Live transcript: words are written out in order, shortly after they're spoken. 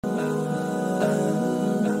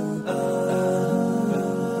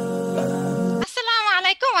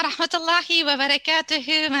rahmatullahi wa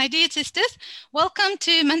barakatuhu, my dear sisters. Welcome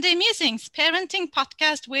to Monday Musings, parenting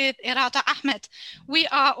podcast with Irada Ahmed. We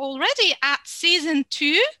are already at season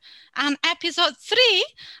 2 and episode 3.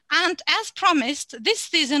 And as promised, this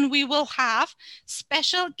season we will have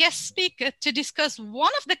special guest speaker to discuss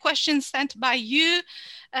one of the questions sent by you,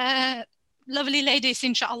 lovely ladies,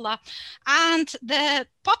 inshallah. And the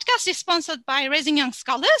podcast is sponsored by Raising Young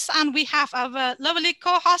Scholars, and we have our lovely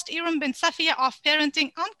co-host Iram bin Safia of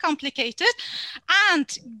Parenting Uncomplicated,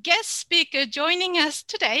 and guest speaker joining us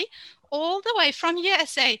today all the way from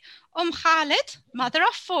USA, Khalid, mother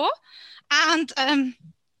of 4, and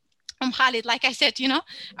Khalid, like I said,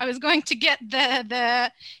 I was going to get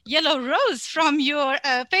the yellow rose from your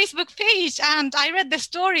Facebook page, and I read the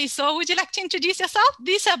story. So would you like to introduce yourself?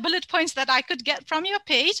 These are bullet points that I could get from your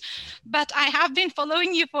page, but I have been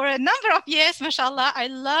following you for a number of years, mashallah. I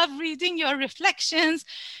love reading your reflections,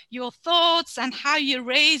 your thoughts, and how you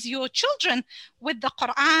raise your children with the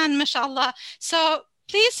Quran, mashallah. So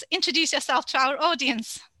please introduce yourself to our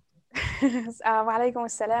audience. Walaikum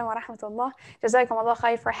assalam wa rahmatullah. Jazakum Allah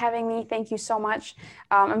khair for having me. Thank you so much.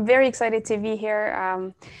 I'm very excited to be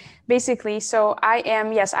here. Basically, so I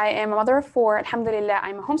am a mother of 4. Alhamdulillah,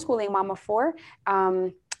 I'm a homeschooling mom of 4.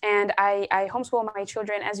 And I homeschool my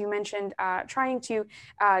children, as you mentioned, trying to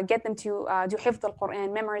get them to do hifd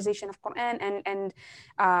al-Quran, memorization of Quran, and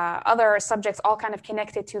other subjects all kind of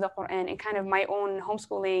connected to the Quran, and kind of my own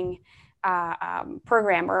homeschooling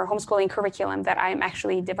program or homeschooling curriculum that I'm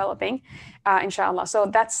actually developing, inshallah. So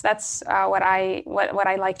that's what I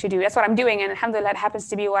like to do. That's what I'm doing, and alhamdulillah, it happens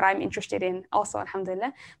to be what I'm interested in also,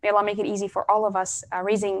 alhamdulillah. May Allah make it easy for all of us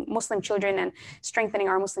raising Muslim children and strengthening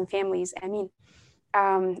our Muslim families. Ameen.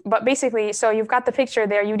 But basically, so you've got the picture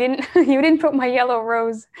there. You didn't put my yellow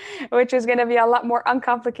rose, which is going to be a lot more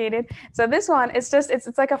uncomplicated. So this one, it's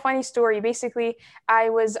like a funny story. Basically,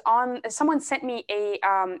 someone sent me a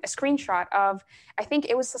screenshot of, I think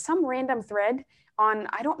it was some random thread on,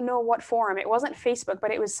 I don't know what forum. It wasn't Facebook,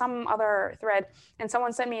 but it was some other thread. And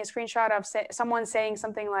someone sent me a screenshot of someone saying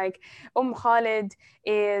something like, Khalid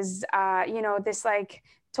is, this like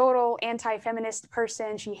total anti-feminist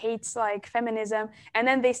person. She hates like feminism. And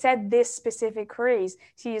then they said this specific phrase: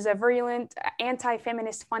 she is a virulent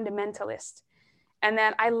anti-feminist fundamentalist. And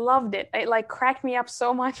then I loved it. It like cracked me up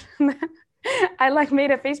so much. I like made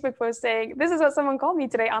a Facebook post saying, this is what someone called me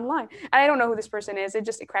today online. I don't know who this person is. It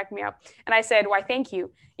cracked me up. And I said, why, thank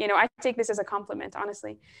you. I take this as a compliment,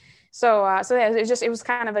 honestly. So yeah, it was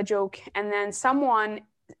kind of a joke. And then someone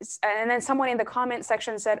in the comment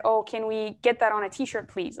section said, oh, can we get that on a t-shirt,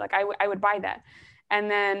 please? Like I would buy that. And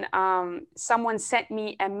then someone sent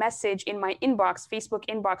me a message in my inbox, Facebook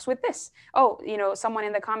inbox, with this. Oh, someone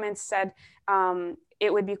in the comments said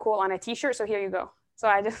it would be cool on a t-shirt. So here you go. So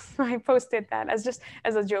I posted that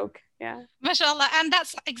as a joke. Yeah. MashaAllah. And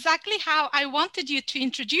that's exactly how I wanted you to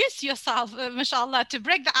introduce yourself, MashaAllah, to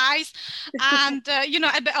break the ice and, a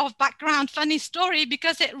bit of background, funny story,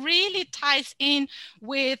 because it really ties in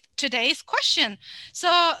with today's question. So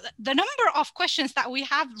the number of questions that we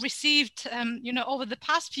have received, over the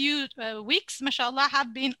past few weeks, MashaAllah,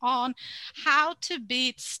 have been on how to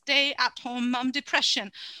beat stay-at-home mom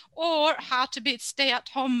depression, or how to beat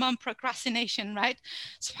stay-at-home mom procrastination, right?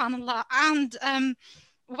 SubhanAllah. And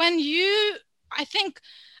I think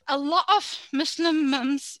a lot of Muslim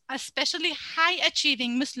moms, especially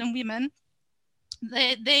high-achieving Muslim women,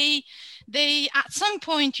 they at some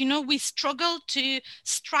point, we struggle to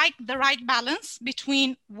strike the right balance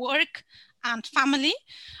between work and family.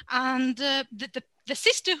 And the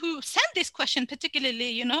sister who sent this question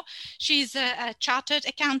particularly, she's a chartered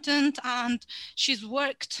accountant, and she's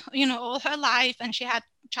worked, all her life, and she had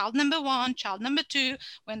child number 1, child number 2,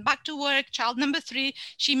 went back to work, child number 3.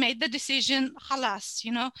 She made the decision, khalas,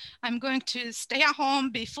 I'm going to stay at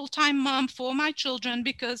home, be full-time mom for my children,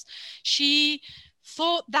 because she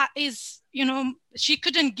thought that is, she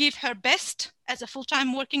couldn't give her best as a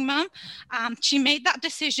full-time working mom. She made that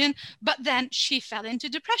decision, but then she fell into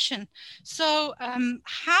depression. So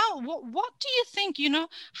what do you think,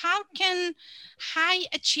 how can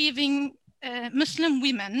high-achieving Muslim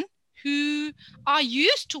women who are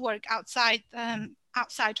used to work outside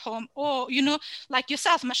home, or like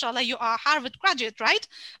yourself, mashallah, you are a Harvard graduate, right?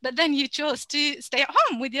 But then you chose to stay at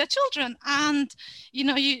home with your children, and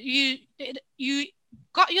you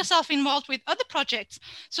got yourself involved with other projects.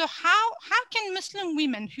 So how can Muslim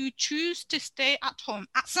women who choose to stay at home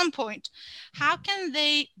at some point, how can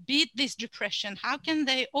they beat this depression? How can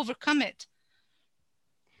they overcome it?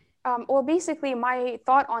 Well, basically, my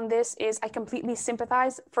thought on this is I completely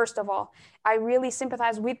sympathize. First of all, I really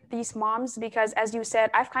sympathize with these moms because, as you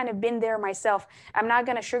said, I've kind of been there myself. I'm not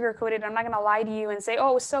going to sugarcoat it. I'm not going to lie to you and say,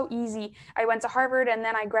 oh, it was so easy. I went to Harvard and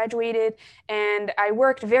then I graduated and I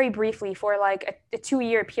worked very briefly for like a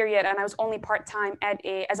 2-year period, and I was only part-time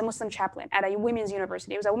as a Muslim chaplain at a women's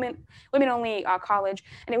university. It was a women-only college,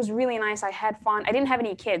 and it was really nice. I had fun. I didn't have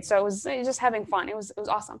any kids, so it was just having fun. It was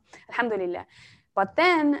awesome. Alhamdulillah. But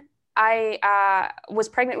then I was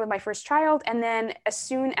pregnant with my first child, and then as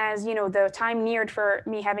soon as the time neared for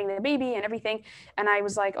me having the baby and everything, and I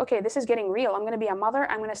was like, okay, this is getting real. I'm going to be a mother.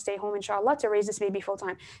 I'm going to stay home, inshallah, to raise this baby full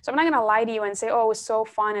time. So I'm not going to lie to you and say, oh, it was so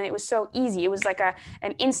fun and it was so easy. It was like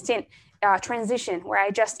an instant transition where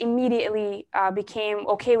I just immediately became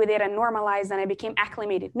okay with it and normalized, and I became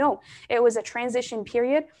acclimated. No, it was a transition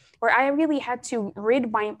period where I really had to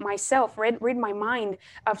rid my mind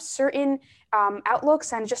of certain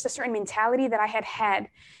outlooks and just a certain mentality that I had.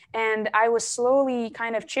 And I was slowly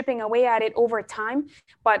kind of chipping away at it over time.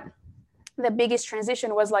 But the biggest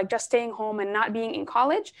transition was like just staying home and not being in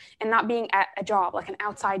college and not being at a job, like an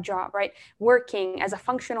outside job, right? Working as a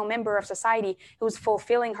functional member of society who's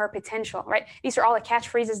fulfilling her potential, right? These are all the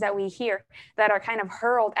catchphrases that we hear that are kind of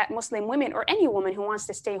hurled at Muslim women or any woman who wants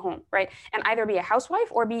to stay home, right? And either be a housewife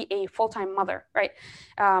or be a full-time mother, right?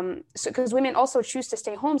 So because women also choose to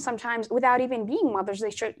stay home sometimes without even being mothers.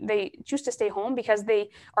 They choose to stay home because they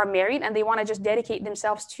are married and they want to just dedicate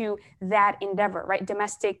themselves to that endeavor, right?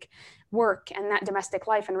 Domestic work and that domestic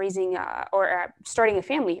life and raising or starting a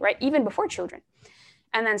family, right? Even before children.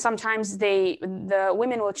 And then sometimes the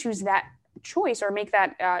women will choose that choice or make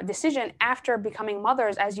that decision after becoming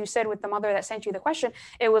mothers. As you said with the mother that sent you the question,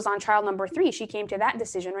 it was on child number 3. She came to that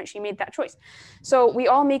decision, right? She made that choice. So we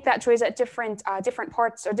all make that choice at different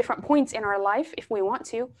parts or different points in our life if we want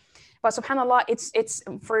to. But subhanAllah, it's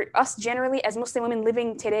for us generally as Muslim women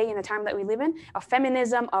living today in the time that we live in, of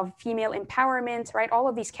feminism, of female empowerment, right? All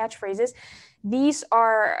of these catchphrases,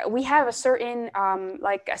 we have a certain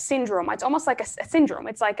like a syndrome. It's almost like a syndrome.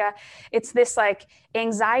 It's this like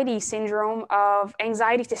anxiety syndrome of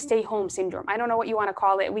anxiety to stay home syndrome. I don't know what you want to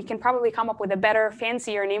call it. We can probably come up with a better,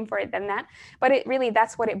 fancier name for it than that. But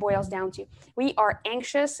that's what it boils down to. We are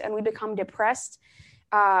anxious and we become depressed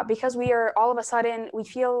because we are all of a sudden, we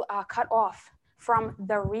feel cut off from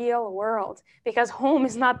the real world, because home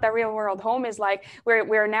is not the real world. Home is like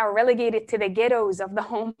we're now relegated to the ghettos of the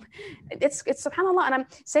home. It's subhanAllah, and I'm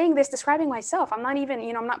saying this describing myself. I'm not even,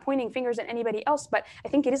 I'm not pointing fingers at anybody else, but I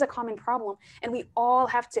think it is a common problem, and we all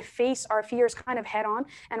have to face our fears kind of head on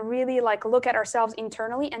and really like look at ourselves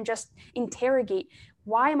internally and just interrogate.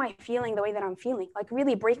 Why am I feeling the way that I'm feeling? Like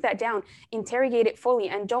really break that down, interrogate it fully,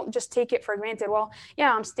 and don't just take it for granted. Well,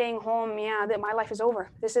 yeah, I'm staying home. Yeah, that my life is over.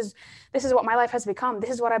 This is what my life has become. This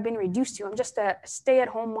is what I've been reduced to. I'm just a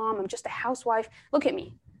stay-at-home mom. I'm just a housewife. Look at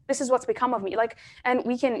me. This is what's become of me. Like, and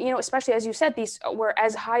we can, especially as you said, these were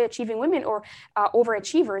as high achieving women or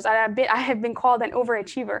overachievers. I have been called an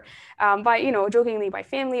overachiever by, jokingly by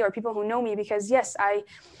family or people who know me, because yes,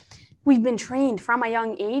 we've been trained from a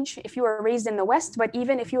young age, if you were raised in the West, but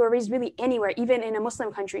even if you were raised really anywhere, even in a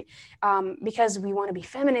Muslim country, because we want to be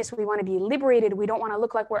feminist, we want to be liberated, we don't want to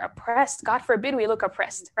look like we're oppressed. God forbid we look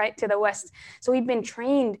oppressed, right, to the West. So we've been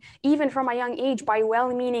trained, even from a young age, by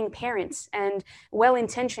well-meaning parents and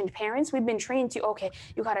well-intentioned parents. We've been trained to, okay,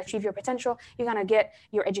 you got to achieve your potential, you got to get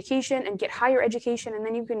your education and get higher education, and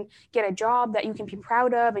then you can get a job that you can be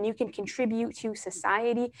proud of and you can contribute to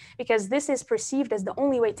society, because this is perceived as the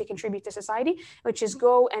only way to contribute to society, which is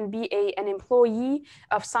go and be an employee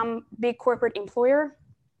of some big corporate employer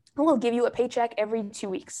who will give you a paycheck every 2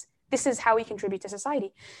 weeks. This is how we contribute to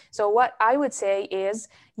society. So what I would say is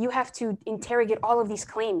you have to interrogate all of these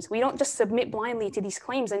claims. We don't just submit blindly to these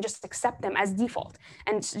claims and just accept them as default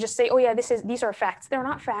and just say, oh yeah, these are facts. They're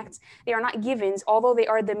not facts. They are not givens, although they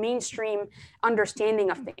are the mainstream understanding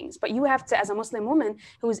of things. But you have to, as a Muslim woman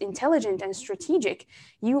who is intelligent and strategic,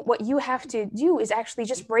 what you have to do is actually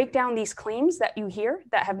just break down these claims that you hear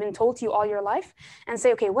that have been told to you all your life and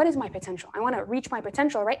say, okay, what is my potential? I want to reach my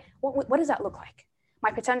potential, right? What does that look like? My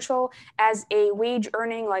potential as a wage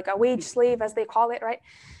earning, like a wage slave, as they call it, right?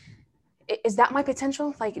 Is that my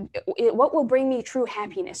potential? Like, what will bring me true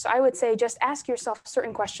happiness? So I would say just ask yourself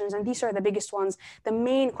certain questions, and these are the biggest ones. The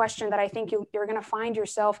main question that I think you're going to find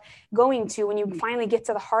yourself going to when you finally get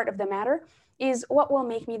to the heart of the matter is what will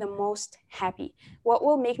make me the most happy, what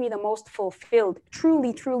will make me the most fulfilled,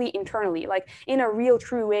 truly, truly internally, like in a real,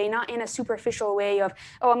 true way, not in a superficial way of,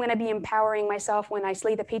 oh, I'm going to be empowering myself when I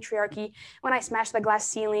slay the patriarchy, when I smash the glass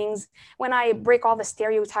ceilings, when I break all the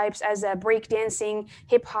stereotypes as a breakdancing,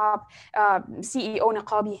 hip hop, CEO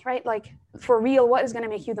niqabi, right? Like for real, what is going to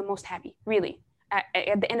make you the most happy, really?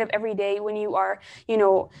 At the end of every day, when you are,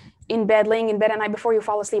 in bed, laying in bed at night before you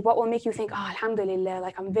fall asleep, what will make you think, oh, alhamdulillah,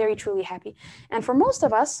 like I'm very truly happy? And for most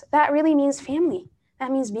of us, that really means family.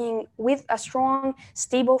 That means being with a strong,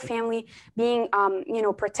 stable family, being,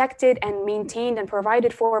 protected and maintained and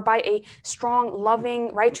provided for by a strong,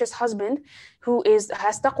 loving, righteous husband who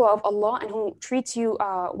has taqwa of Allah and who treats you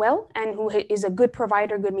well and who is a good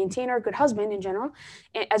provider, good maintainer, good husband in general,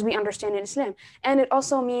 as we understand in Islam. And it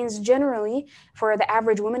also means generally, for the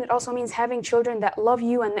average woman, it also means having children that love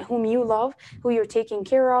you and whom you love, who you're taking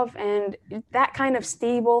care of, and that kind of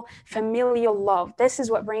stable familial love. This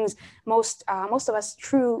is what brings most of us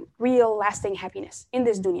true, real, lasting happiness in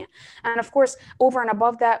this dunya. And of course, over and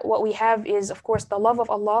above that, what we have is, of course, the love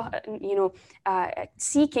of Allah,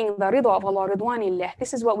 seeking the rida of Allah, ridwanillah.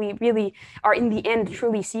 This is what we really are in the end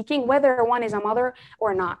truly seeking, whether one is a mother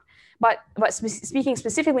or not. But speaking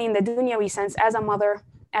specifically in the dunyawi sense, as a mother,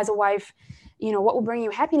 as a wife, what will bring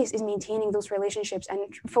you happiness is maintaining those relationships and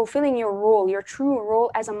fulfilling your role, your true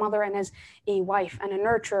role as a mother and as a wife and a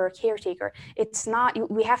nurturer, caretaker. It's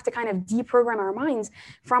not, we have to kind of deprogram our minds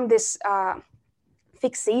from this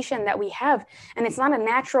fixation that we have. And it's not a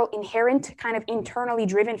natural, inherent, kind of internally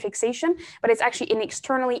driven fixation, but it's actually an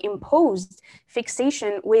externally imposed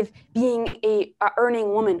fixation with being a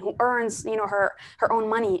earning woman who earns, her own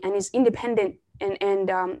money and is independent. And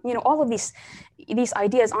all of these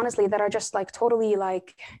ideas, honestly, that are just like totally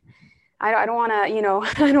like, I don't want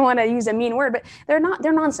to, I don't want to use a mean word, but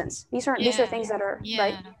they're nonsense. These are things that are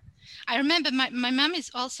right. I remember my mom is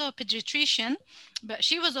also a pediatrician, but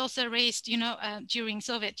she was also raised, during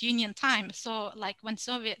Soviet Union time. So like when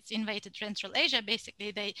Soviets invaded Central Asia,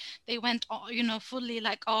 basically they went, fully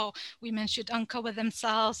like, oh, women should uncover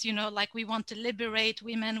themselves, like we want to liberate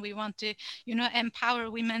women, we want to, empower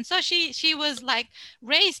women. So she was like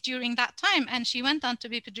raised during that time, and she went on to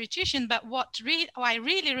be a pediatrician. But what I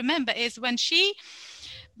really remember is when she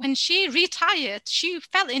retired, she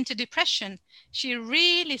fell into depression. She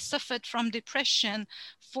really suffered from depression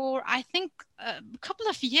for, I think, a couple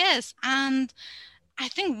of years. And I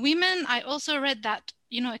think women, I also read that,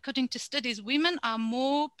 according to studies, women are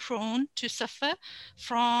more prone to suffer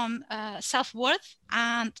from self-worth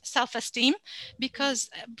and self-esteem, because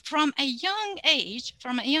from a young age,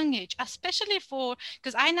 especially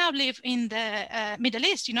because I now live in the Middle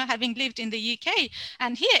East, having lived in the UK,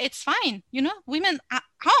 and here it's fine, women at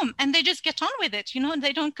home and they just get on with it,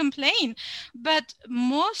 they don't complain. But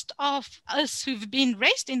most of us who've been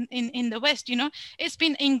raised in the West, it's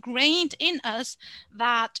been ingrained in us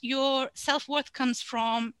that your self-worth comes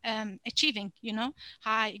from achieving,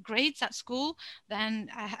 high grades at school, then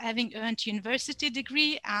having earned university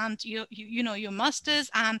degree and your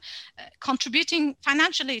masters, and contributing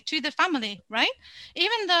financially to the family, right?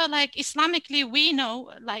 Even though like Islamically we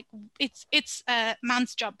know like it's a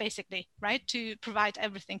man's job basically, right, to provide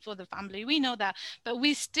everything for the family, we know that, but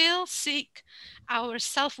we still seek our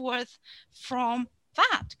self-worth from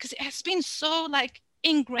that because it has been so like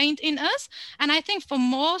ingrained in us. And I think for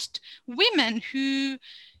most women who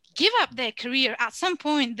give up their career at some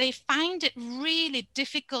point, they find it really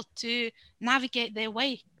difficult to navigate their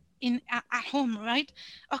way at home, right?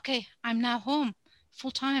 Okay, I'm now home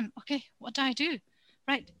full time. Okay, what do I do?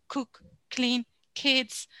 Right, cook, clean,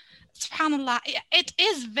 kids. SubhanAllah, it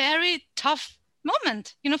is very tough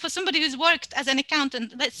moment, for somebody who's worked as an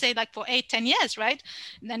accountant, let's say like for 8-10 years, right?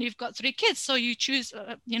 And then you've got 3 kids, so you choose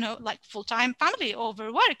like full-time family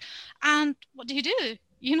over work. And what do?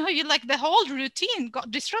 You like the whole routine got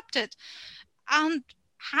disrupted. And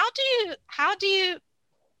how do you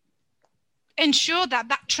ensure that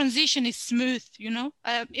transition is smooth?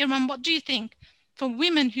 Irman, what do you think for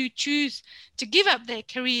women who choose to give up their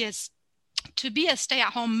careers to be a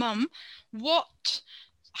stay-at-home mom?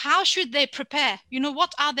 How should they prepare?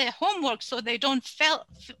 What are their homework so they don't fall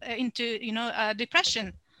into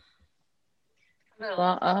depression?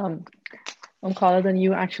 Khalid, and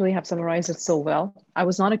you actually have summarized it so well. I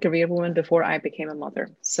was not a career woman before I became a mother,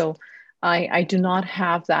 so I do not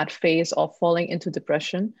have that phase of falling into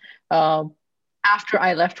depression after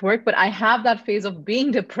I left work, but I have that phase of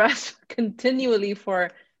being depressed continually for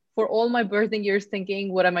all my birthing years,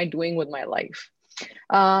 thinking, what am I doing with my life?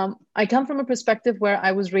 I come from a perspective where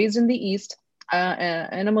I was raised in the East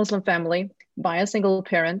in a Muslim family by a single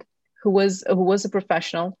parent who was a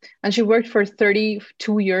professional, and she worked for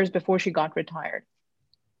 32 years before she got retired.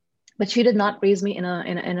 But she did not raise me in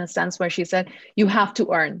a sense where she said, you have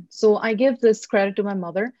to earn. So I give this credit to my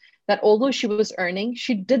mother, that although she was earning,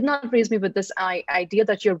 she did not raise me with this idea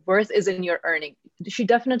that your worth is in your earning. She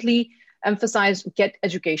definitely emphasized get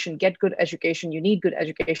education, get good education, you need good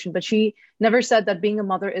education, but she never said that being a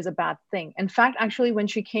mother is a bad thing. In fact, actually, when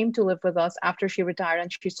she came to live with us after she retired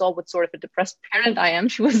and she saw what sort of a depressed parent I am,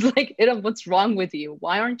 she was like, Iram, what's wrong with you?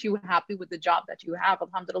 Why aren't you happy with the job that you have?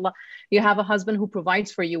 Alhamdulillah, you have a husband who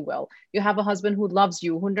provides for you well, you have a husband who loves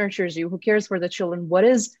you, who nurtures you, who cares for the children. What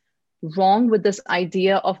is wrong with this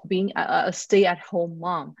idea of being a stay-at-home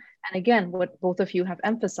mom? And again, what both of you have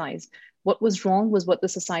emphasized, what was wrong was what the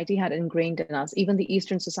society had ingrained in us. Even the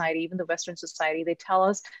Eastern society, even the Western society, they tell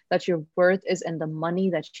us that your worth is in the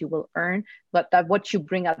money that you will earn, but that what you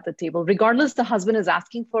bring at the table, regardless the husband is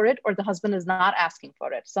asking for it or the husband is not asking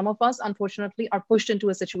for it. Some of us, unfortunately, are pushed into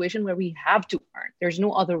a situation where we have to earn. There's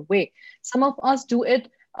no other way. Some of us do it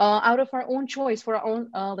out of our own choice, for our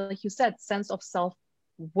own, like you said, sense of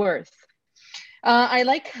self-worth. I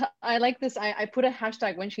like this. I put a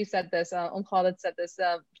hashtag when she said this. Khalid said this,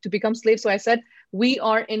 to become slaves. So I said, we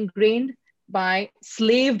are ingrained by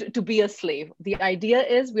slaved to be a slave. The idea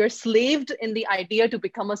is we are slaved in the idea to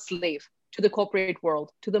become a slave to the corporate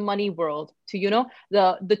world, to the money world, to,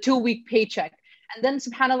 the 2-week paycheck. And then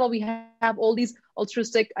subhanAllah, we have all these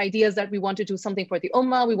altruistic ideas that we want to do something for the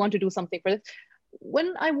ummah. We want to do something for this.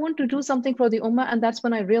 When I want to do something for the ummah, and that's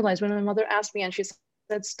when I realized, when my mother asked me and she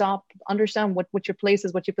said, stop, understand what your place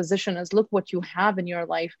is, what your position is, look what you have in your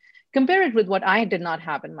life, compare it with what I did not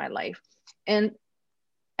have in my life. And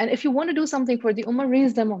if you want to do something for the ummah,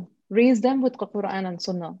 raise them with Quran and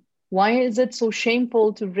Sunnah. Why is it so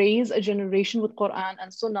shameful to raise a generation with Quran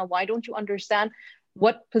and Sunnah? Why don't you understand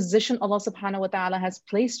what position Allah subhanahu wa ta'ala has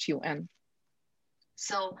placed you in?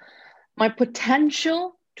 So my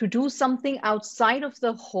potential to do something outside of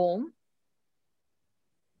the home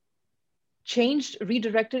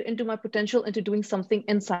redirected into my potential into doing something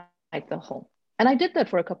inside the home. And I did that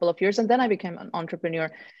for a couple of years, and then I became an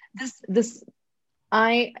entrepreneur.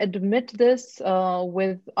 I admit this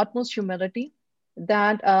with utmost humility,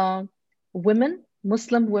 that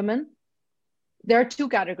Muslim women, there are 2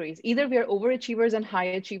 categories. Either we are overachievers and high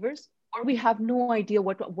achievers, or we have no idea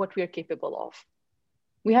what we are capable of.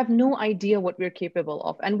 We have no idea what we're capable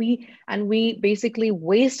of. And we basically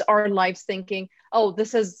waste our lives thinking, oh,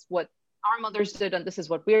 this is what our mothers did, and this is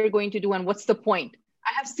what we're going to do, and what's the point?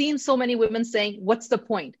 I have seen so many women saying, what's the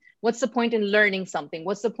point? What's the point in learning something?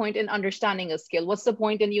 What's the point in understanding a skill? What's the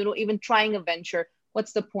point in, even trying a venture?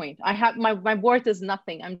 What's the point? I have my worth is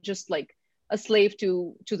nothing. I'm just like a slave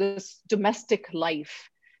to this domestic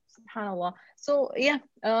life. SubhanAllah. So yeah,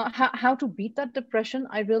 how to beat that depression?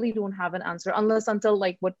 I really don't have an answer until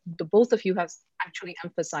like what the both of you have actually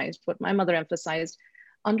emphasized, what my mother emphasized.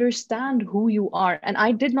 Understand who you are. And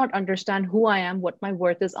I did not understand who I am, what my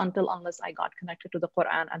worth is unless I got connected to the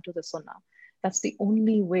Quran and to the Sunnah. That's the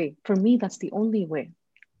only way. For me, that's the only way.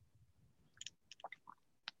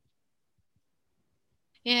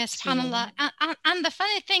 Yes, subhanAllah. And the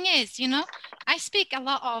funny thing is, I speak a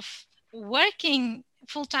lot of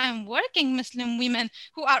full-time working Muslim women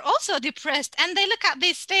who are also depressed, and they look at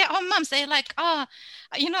these stay-at-home moms, they're like, I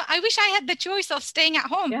wish I had the choice of staying at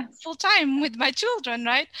home full-time with my children,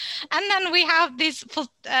 right? And then we have these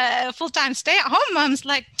full-time stay-at-home moms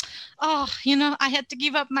like, I had to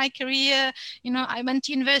give up my career, I went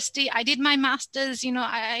to university, I did my master's,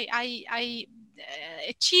 I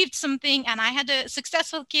achieved something and I had a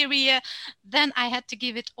successful career, then I had to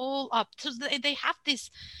give it all up. So they have this,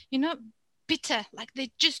 bitter, like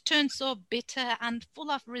they just turn so bitter and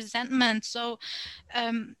full of resentment. So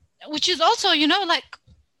which is also like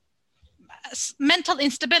mental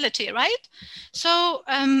instability, right? So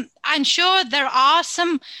I'm sure there are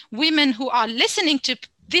some women who are listening to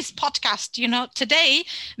this podcast today,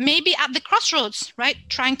 maybe at the crossroads, right,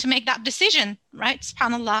 trying to make that decision, right?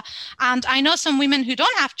 SubhanAllah. And I know some women who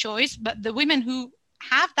don't have choice, but the women who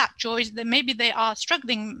have that choice, that maybe they are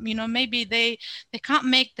struggling, maybe they can't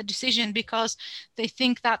make the decision because they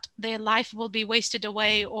think that their life will be wasted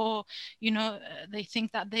away, or they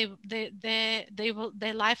think that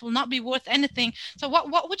their life will not be worth anything. So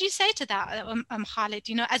what would you say to that, Khalid?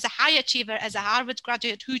 As a high achiever, as a Harvard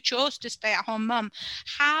graduate who chose to stay at home mom,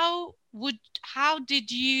 how did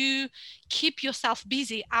you keep yourself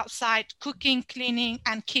busy outside cooking, cleaning,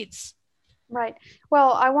 and kids? Right.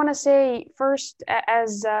 Well, I want to say first,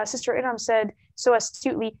 as Sister Iram said so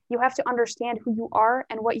astutely, you have to understand who you are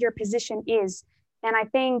and what your position is. And I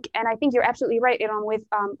think you're absolutely right, with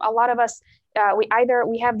a lot of us,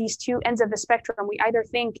 we have these two ends of the spectrum. We either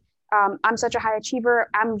think, I'm such a high achiever,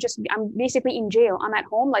 I'm basically in jail, I'm at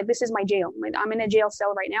home, like this is my jail, I'm in a jail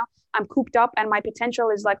cell right now, I'm cooped up, and my potential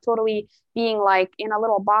is like totally being like in a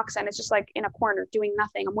little box, and it's just like in a corner doing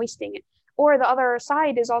nothing, I'm wasting it. Or the other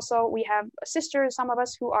side is also, we have sisters, some of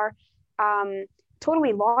us, who are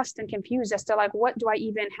totally lost and confused as to like, what do I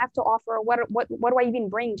even have to offer? What do I even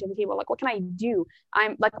bring to the table? Like, what can I do?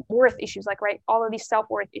 I'm like worth issues, like, right, all of these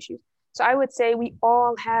self-worth issues. So I would say we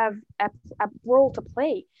all have a role to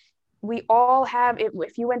play. We all have,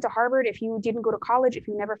 if you went to Harvard, if you didn't go to college, if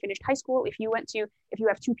you never finished high school, if you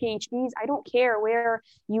have 2 PhDs, I don't care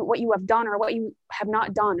what you have done or what you have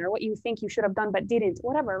not done or what you think you should have done but didn't,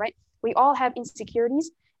 whatever, right? We all have insecurities,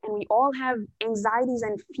 and we all have anxieties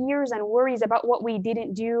and fears and worries about what we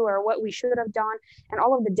didn't do or what we should have done, and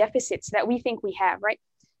all of the deficits that we think we have, right?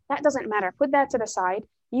 That doesn't matter. Put that to the side.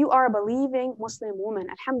 You are a believing Muslim woman.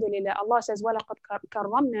 Alhamdulillah. Allah says, وَلَقَدْ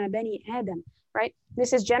كَرَّمْنَا بَنِي آدَمَ. Right?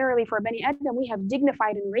 This is generally for Bani Adam. We have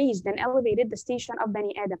dignified and raised and elevated the station of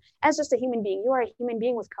Bani Adam as just a human being. You are a human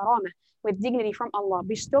being with karamah, with dignity from Allah,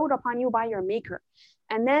 bestowed upon you by your maker.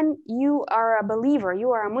 And then you are a believer,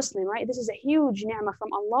 you are a Muslim, right? This is a huge ni'mah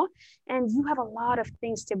from Allah, and you have a lot of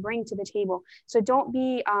things to bring to the table. So don't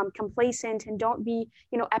be complacent, and don't be,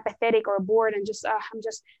 apathetic or bored and just, I'm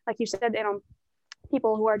just, like you said,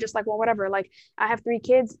 people who are just like, well, whatever, like, I have 3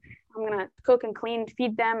 kids, I'm gonna cook and clean,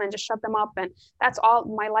 feed them, and just shut them up, and that's all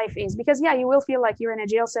my life is. Because yeah, you will feel like you're in a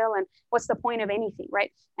jail cell, and what's the point of anything, right?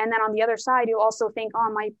 And then on the other side, you'll also think,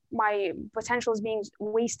 oh, my potential is being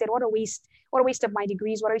wasted. What a waste of my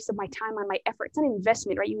degrees, what a waste of my time and my effort. It's an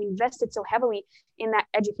investment, right? You invested so heavily in that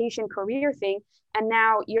education career thing, and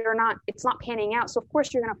now it's not panning out. So of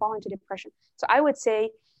course you're gonna fall into depression. So I would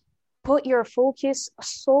say, put your focus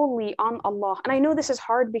solely on Allah. And I know this is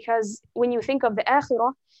hard, because when you think of the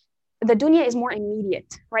akhirah, the dunya is more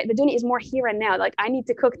immediate, right? The dunya is more here and now. Like, I need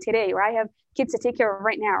to cook today, or I have kids to take care of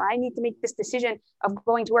right now, or I need to make this decision of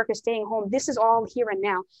going to work or staying home. This is all here and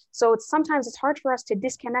now. So sometimes it's hard for us to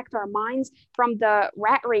disconnect our minds from the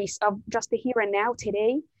rat race of just the here and now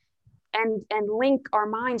today, and link our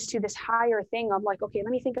minds to this higher thing of like, okay,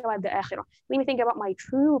 let me think about the akhirah. Let me think about my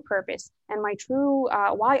true purpose and my true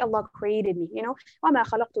why Allah created me. وَمَا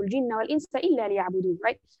خَلَقْتُ الْجِنَّ وَالْإِنسَ إِلَّا لِيَعْبُدُونَ,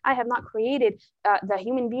 right? I have not created the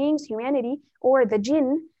humanity, or the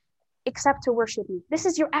jinn, except to worship me. This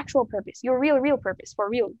is your actual purpose, your real purpose, for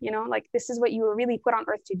real. Like, this is what you were really put on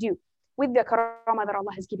earth to do, with the karama that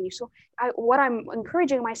Allah has given you. So what I'm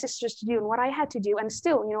encouraging my sisters to do, and what I had to do, and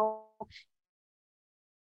still,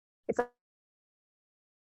 it's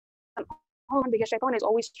because shaitan is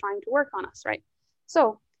always trying to work on us, right?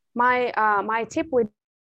 So my tip would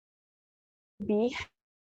be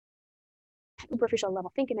superficial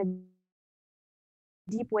level. Think in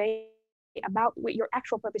a deep way about what your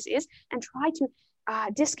actual purpose is, and try to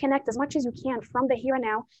disconnect as much as you can from the here and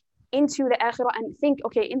now into the akhirah, and think,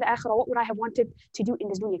 okay, in the akhirah, what would I have wanted to do in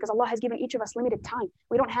this dunya? Because Allah has given each of us limited time.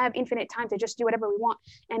 We don't have infinite time to just do whatever we want.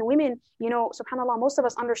 And women, subhanAllah, most of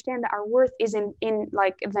us understand that our worth is in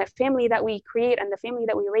like the family that we create, and the family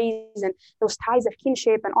that we raise, and those ties of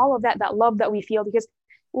kinship, and all of that love that we feel, because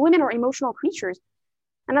women are emotional creatures.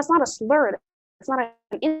 And that's not a slur. It's not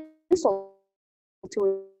an insult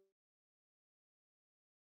to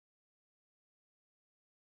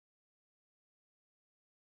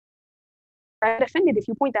offended if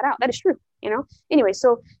you point that out. That is true, Anyway,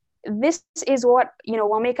 so this is what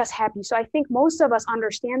will make us happy. So I think most of us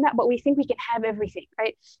understand that, but we think we can have everything,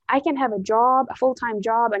 right? I can have a job, a full-time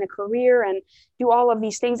job, and a career, and do all of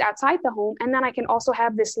these things outside the home, and then I can also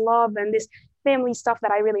have this love and this family stuff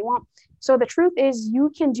that I really want. So the truth is,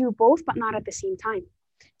 you can do both, but not at the same time.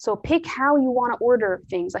 So pick how you want to order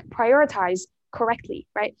things, like prioritize correctly,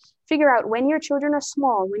 right? Figure out when your children are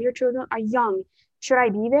small, when your children are young. Should I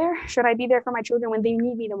be there? Should I be there for my children when they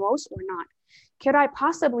need me the most, or not? Could I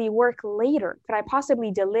possibly work later? Could I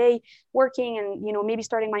possibly delay working and, maybe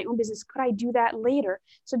starting my own business? Could I do that later?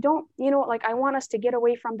 So don't, I want us to get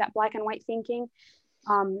away from that black and white thinking,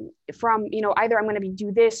 from, either I'm going to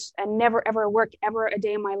do this and never ever work ever a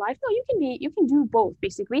day in my life. No, you can do both,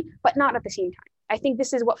 basically, but not at the same time. I think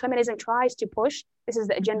this is what feminism tries to push. This is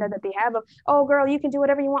the agenda that they have of, oh, girl, you can do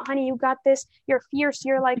whatever you want, honey. You got this. You're fierce.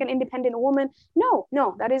 You're like an independent woman. No,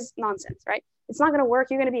 that is nonsense, right? It's not going to work.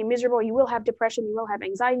 You're going to be miserable. You will have depression. You will have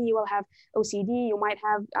anxiety. You will have OCD. You might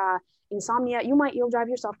have insomnia. You'll drive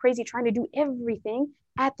yourself crazy trying to do everything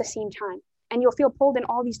at the same time. And you'll feel pulled in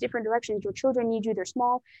all these different directions. Your children need you. They're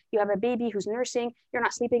small. You have a baby who's nursing. You're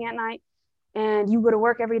not sleeping at night. and you go to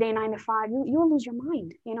work every day 9 to 5, you'll lose your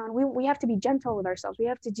mind, and we have to be gentle with ourselves. We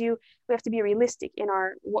have to be realistic in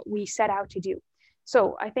our what we set out to do.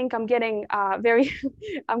 So I think I'm getting very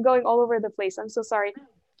I'm going all over the place. I'm so sorry.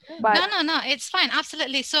 But no, it's fine.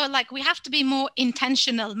 Absolutely. So like we have to be more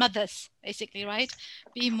intentional mothers, basically, right?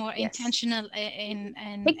 Be more yes, intentional in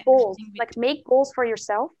make goals, everything we like do. make goals for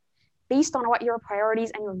yourself based on what your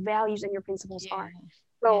priorities and your values and your principles Yeah, are.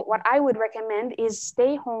 So yeah, what I would recommend is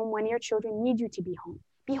stay home when your children need you to be home.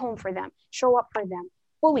 Be home for them. Show up for them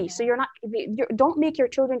fully. So don't make your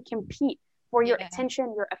children compete for your yeah.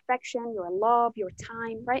 attention, your affection, your love, your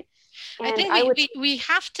time, right? I And think I would we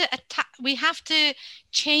have to we have to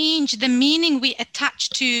change the meaning we attach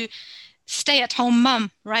to stay-at-home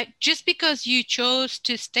mom, right? Just because you chose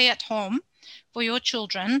to stay at home for your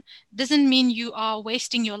children doesn't mean you are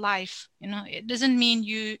wasting your life. It doesn't mean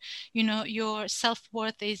your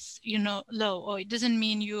self-worth is low, or it doesn't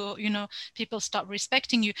mean people stop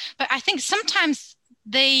respecting you. But I think sometimes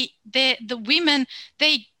the women,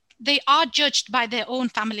 they are judged by their own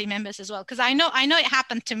family members as well, because I know it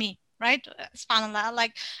happened to me, right? SubhanAllah,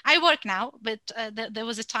 like I work now, but there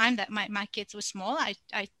was a time that my kids were small.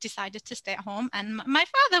 I decided to stay at home, and my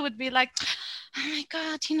father would be like, oh my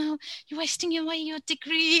God, you're wasting away your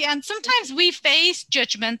degree. And sometimes we face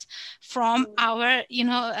judgment from our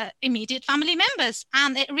immediate family members,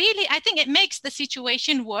 and it really, I think it makes the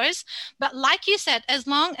situation worse. But like you said, as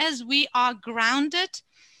long as we are grounded,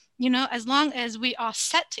 as long as we are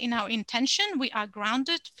set in our intention, we are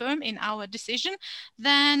grounded, firm in our decision,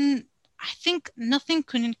 then I think nothing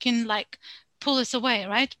can like pull us away,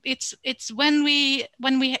 right? It's when we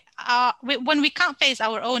can't face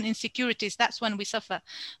our own insecurities, that's when we suffer.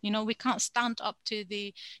 We can't stand up to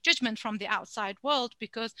the judgment from the outside world,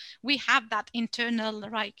 because we have that internal,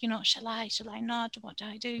 right? Shall I not? What do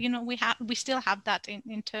I do? We still have that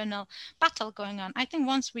internal battle going on. I think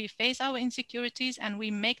once we face our insecurities and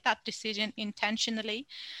we make that decision intentionally,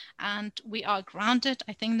 and we are grounded,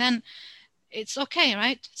 I think then it's okay,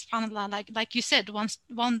 right? SubhanAllah, like you said,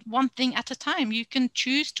 one thing at a time. You can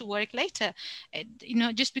choose to work later.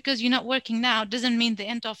 Just because you're not working now doesn't mean the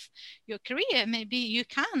end of your career. Maybe you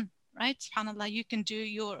can, right? SubhanAllah, you can do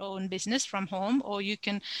your own business from home, or you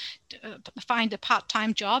can find a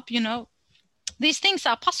part-time job. These things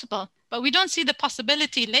are possible, but we don't see the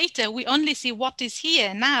possibility later. We only see what is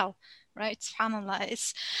here now, right?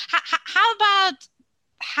 SubhanAllah. How about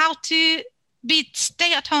how to be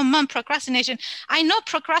stay-at-home mom procrastination? I know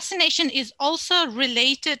procrastination is also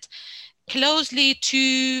related closely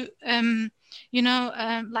to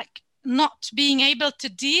like not being able to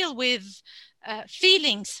deal with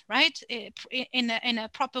feelings, right, in a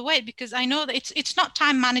proper way, because I know that it's not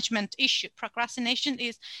time management issue. Procrastination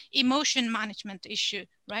is emotion management issue,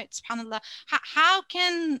 right? SubhanAllah. How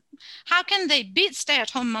can they beat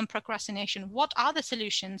stay-at-home mom procrastination? What are the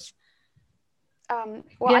solutions?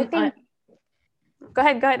 Well, I think go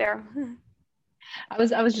ahead, Arrow. I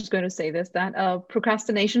was just going to say this, that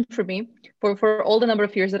procrastination for me, for all the number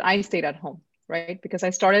of years that I stayed at home, right? Because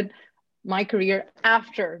I started my career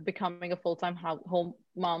after becoming a full-time home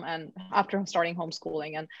mom and after starting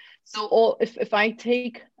homeschooling. And so if I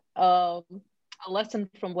take a lesson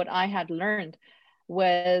from what I had learned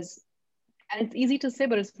was, and it's easy to say,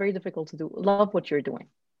 but it's very difficult to do, love what you're doing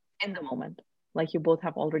in the moment. Like you both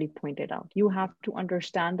have already pointed out, you have to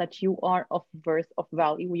understand that you are of worth, of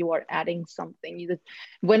value. You are adding something.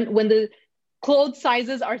 When the clothes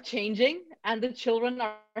sizes are changing and the children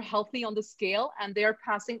are healthy on the scale and they're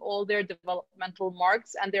passing all their developmental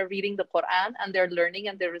marks and they're reading the Quran and they're learning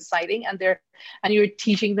and they're reciting and you're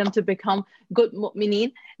teaching them to become good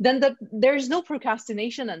mu'mineen, then there's no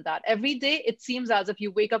procrastination in that. Every day it seems as if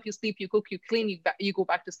you wake up, you sleep, you cook, you clean, you go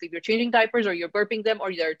back to sleep. You're changing diapers, or you're burping them,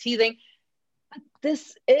 or you're teething.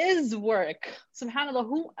 This is work. SubhanAllah,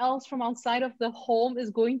 who else from outside of the home is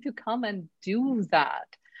going to come and do that?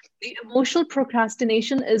 The emotional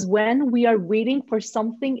procrastination is when we are waiting for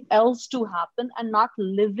something else to happen and not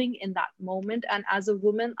living in that moment. And as a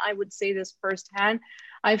woman, I would say this firsthand,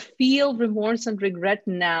 I feel remorse and regret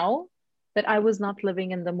now that I was not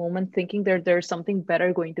living in the moment, thinking there's something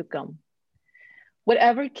better going to come.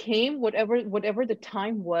 Whatever came, whatever the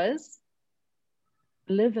time was,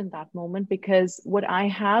 live in that moment, because what I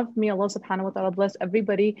have, may Allah subhanahu wa ta'ala bless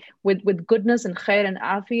everybody with goodness and khair and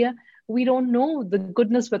afiyah. We don't know the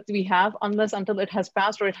goodness that we have until it has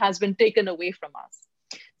passed or it has been taken away from us.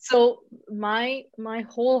 So my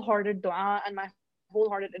wholehearted dua and my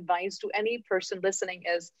wholehearted advice to any person listening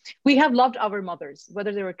is, we have loved our mothers,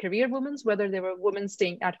 whether they were career women, whether they were women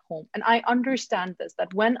staying at home. And I understand this,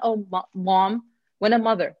 that when a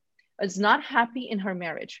mother is not happy in her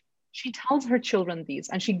marriage, She tells her children these,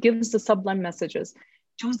 and she gives the sublime messages.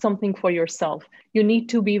 Do something for yourself. You need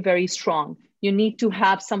to be very strong. You need to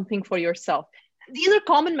have something for yourself. These are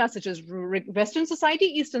common messages, Western society,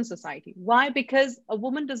 Eastern society. Why? Because a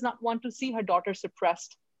woman does not want to see her daughter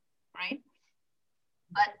suppressed, right?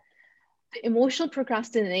 But the emotional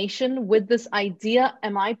procrastination with this idea,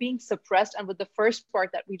 am I being suppressed? And with the first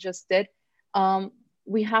part that we just did,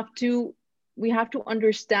 we have to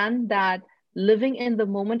understand that living in the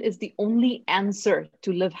moment is the only answer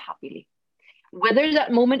to live happily. Whether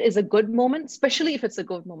that moment is a good moment, especially if it's a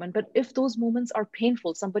good moment, but if those moments are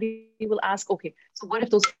painful, somebody will ask, okay, so what if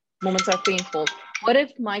those moments are painful? What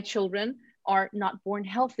if my children are not born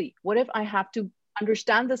healthy? What if I have to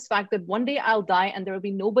understand this fact that one day I'll die and there will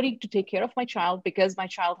be nobody to take care of my child because my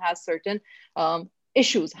child has certain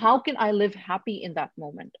issues? How can I live happy in that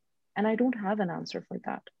moment? And I don't have an answer for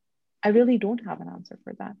that. I really don't have an answer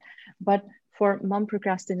for that. But for mom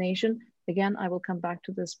procrastination, again, I will come back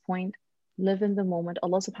to this point. Live in the moment.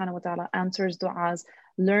 Allah subhanahu wa ta'ala answers du'as.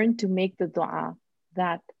 Learn to make the du'a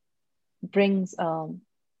that brings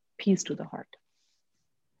peace to the heart.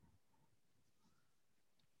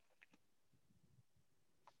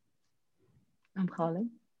 Khalid.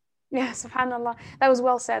 Yeah, subhanallah. That was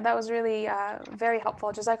well said. That was really very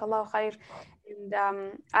helpful. Jazakallah khair.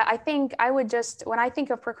 And I think I would just, when I think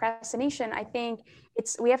of procrastination, I think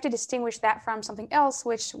we have to distinguish that from something else,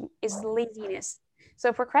 which is laziness.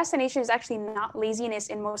 So procrastination is actually not laziness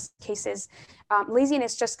in most cases.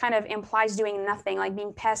 Laziness just kind of implies doing nothing, like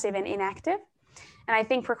being passive and inactive. And I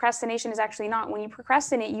think procrastination is actually not. When you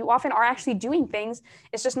procrastinate, you often are actually doing things.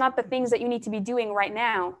 It's just not the things that you need to be doing right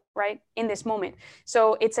now, right, in this moment.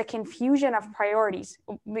 So it's a confusion of priorities.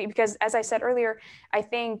 Because as I said earlier, I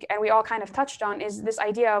think, and we all kind of touched on, is this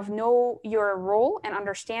idea of know your role and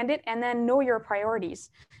understand it, and then know your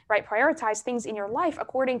priorities, right? Prioritize things in your life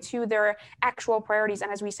according to their actual priorities.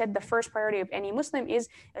 And as we said, the first priority of any Muslim is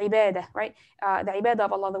ibadah, right? The ibadah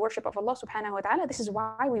of Allah, the worship of Allah subhanahu wa ta'ala. This is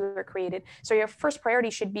why we were created. So your first priority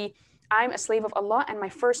should be, I'm a slave of Allah, and my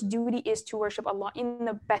first duty is to worship Allah in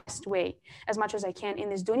the best way, as much as I can in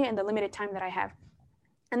this dunya in the limited time that I have.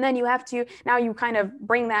 And then you have to, now you kind of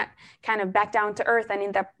bring that kind of back down to earth, and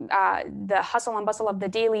in the hustle and bustle of the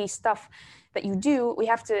daily stuff that you do, we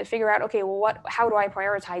have to figure out, okay, well, how do I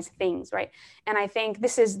prioritize things, right? And I think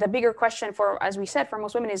this is the bigger question for, as we said, for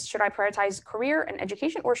most women is, should I prioritize career and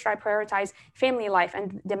education, or should I prioritize family life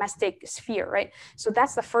and domestic sphere, right? So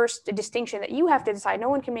that's the first distinction that you have to decide. No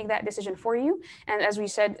one can make that decision for you. And as we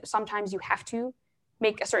said, sometimes you have to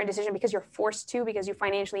make a certain decision because you're forced to, because you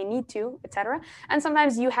financially need to, etc. And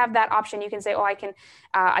sometimes you have that option. You can say, oh, I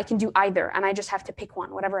can do either, and I just have to pick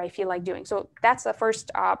one, whatever I feel like doing. So that's the first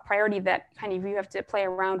priority that kind of you have to play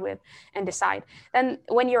around with and decide. Then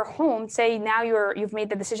when you're home, say now you've made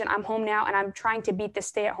the decision, I'm home now, and I'm trying to beat the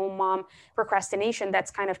stay-at-home mom procrastination that's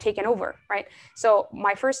kind of taken over, right? So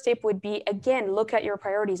my first tip would be, again, look at your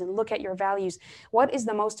priorities and look at your values. What is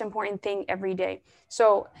the most important thing every day?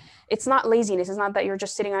 So it's not laziness. It's not that you're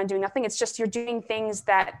just sitting around doing nothing. It's just you're doing things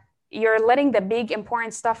that you're letting the big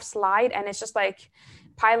important stuff slide, and it's just like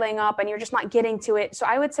piling up and you're just not getting to it. So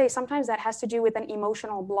I would say sometimes that has to do with an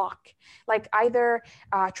emotional block, like either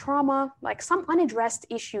trauma, like some unaddressed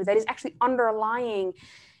issue that is actually underlying.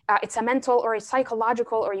 It's a mental or a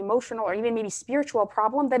psychological or emotional or even maybe spiritual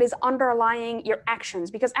problem that is underlying your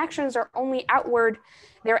actions, because actions are only outward.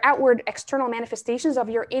 They're outward external manifestations of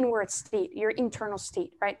your inward state, your internal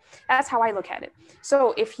state, right? That's how I look at it.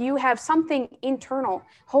 So if you have something internal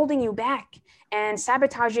holding you back and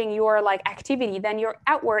sabotaging your activity, then your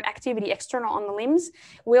outward activity, external on the limbs,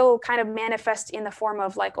 will kind of manifest in the form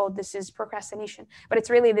of like, oh, this is procrastination, but it's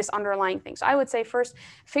really this underlying thing. So I would say first,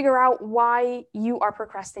 figure out why you are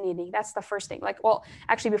procrastinating. That's the first thing.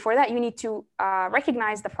 Actually before that, you need to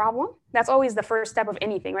recognize the problem. That's always the first step of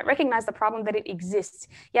anything, right? Recognize the problem, that it exists.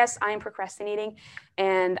 Yes, I am procrastinating,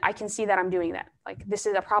 and I can see that I'm doing that. Like, this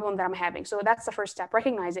is a problem that I'm having. So that's the first step,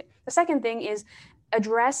 recognize it. The second thing is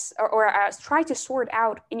address or try to sort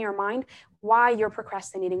out in your mind why you're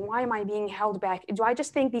procrastinating. Why am I being held back? Do I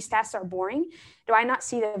just think these tasks are boring? Do I not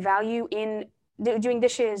see the value in doing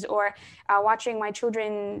dishes or watching my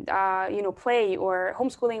children, play, or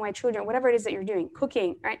homeschooling my children, whatever it is that you're doing,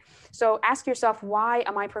 cooking, right? So ask yourself, why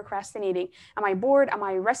am I procrastinating? Am I bored? Am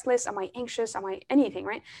I restless? Am I anxious? Am I anything,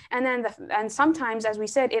 right? And then, and sometimes, as we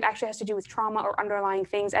said, it actually has to do with trauma or underlying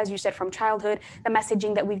things, as you said, from childhood, the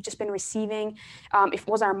messaging that we've just been receiving.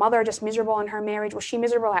 Was our mother just miserable in her marriage? Was she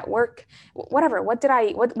miserable at work? Whatever.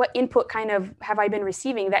 What input kind of have I been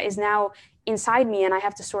receiving that is now inside me, and I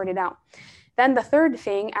have to sort it out. Then the third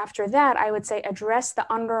thing after that, I would say, address the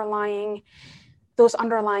those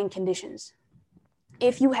underlying conditions.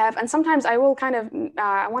 If you have, and sometimes I will kind of,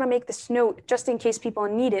 I want to make this note just in case people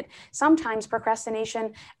need it. Sometimes procrastination,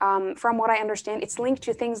 from what I understand, it's linked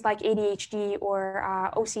to things like ADHD or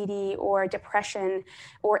OCD or depression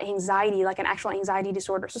or anxiety, like an actual anxiety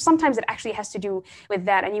disorder. So sometimes it actually has to do with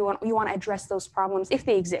that, and you want to address those problems if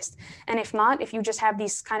they exist. And if not, if you just have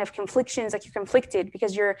these kind of conflictions, like you're conflicted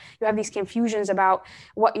because you have these confusions about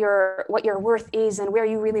what your worth is and where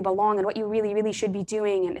you really belong and what you really should be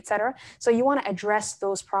doing, and etc. So you want to address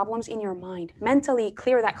those problems in your mind. Mentally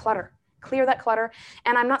clear that clutter.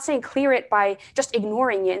 And I'm not saying clear it by just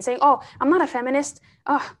ignoring it and saying, oh, I'm not a feminist.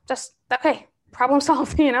 Oh, just okay. Problem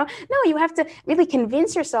solved, No, you have to really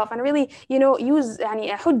convince yourself and really, use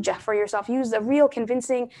a hujjah for yourself. Use a real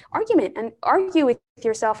convincing argument and argue with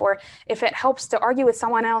yourself, or if it helps to argue with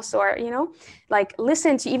someone else, or, like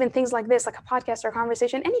listen to even things like this, like a podcast or a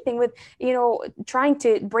conversation, anything with, trying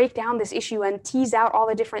to break down this issue and tease out all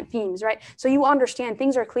the different themes, right? So you understand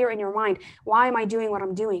things are clear in your mind. Why am I doing what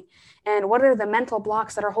I'm doing? And what are the mental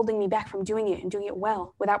blocks that are holding me back from doing it and doing it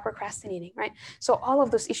well without procrastinating, right? So all of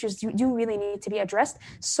those issues do really need to be addressed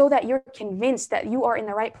so that you're convinced that you are in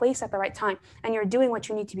the right place at the right time and you're doing what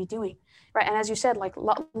you need to be doing, right? And as you said, like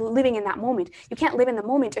living in that moment. You can't live in the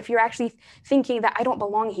moment if you're actually thinking that I don't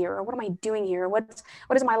belong here, or what am I doing here? What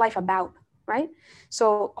is my life about? Right?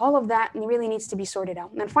 So all of that really needs to be sorted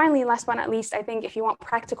out. And then finally, last but not least, I think if you want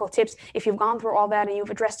practical tips, if you've gone through all that and you've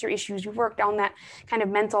addressed your issues, you've worked on that kind of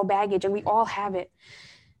mental baggage, and we all have it.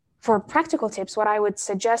 For practical tips, what I would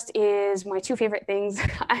suggest is my two favorite things.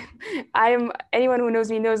 Anyone who knows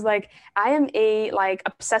me knows, like, I am a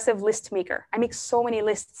obsessive list maker. I make so many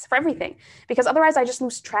lists for everything, because otherwise I just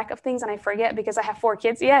lose track of things and I forget, because I have 4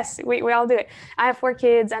 kids. Yes, we all do it. I have 4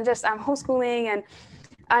 kids and I'm homeschooling, and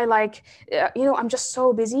I I'm just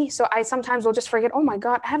so busy. So I sometimes will just forget, oh my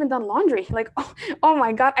God, I haven't done laundry. Like, oh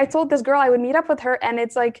my God, I told this girl I would meet up with her, and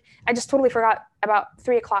it's like, I just totally forgot. About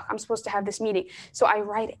 3 o'clock, I'm supposed to have this meeting. So I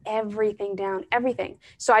write everything down, everything.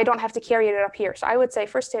 So I don't have to carry it up here. So I would say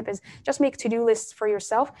first tip is just make to-do lists for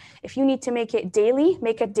yourself. If you need to make it daily,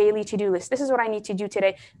 make a daily to-do list. This is what I need to do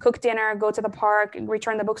today. Cook dinner, go to the park,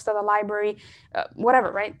 return the books to the library,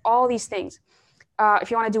 whatever, right? All these things. If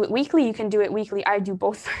you want to do it weekly, you can do it weekly. I do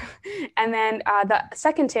both. And then the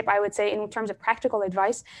second tip, I would say, in terms of practical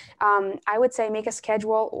advice, I would say make a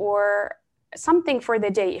schedule or something for the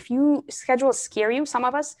day. If you schedules scare you, some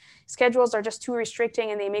of us, schedules are just too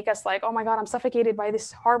restricting and they make us like, oh my God, I'm suffocated by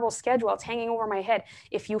this horrible schedule. It's hanging over my head.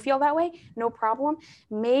 If you feel that way, no problem.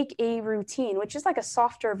 Make a routine, which is like a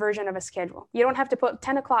softer version of a schedule. You don't have to put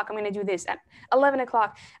 10 o'clock, I'm going to do this, at 11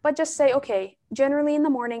 o'clock, but just say, okay, generally in the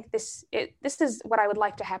morning, this is what I would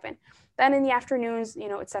like to happen. Then in the afternoons,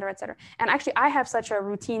 et cetera, et cetera. And actually, I have such a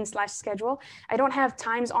routine / schedule. I don't have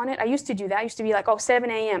times on it. I used to do that. I used to be like,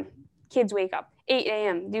 7 a.m. kids wake up, 8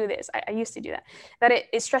 a.m. do this. I used to do that. That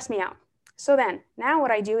it stressed me out. So then, now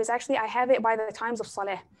what I do is actually I have it by the times of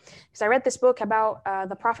Salah. Because I read this book about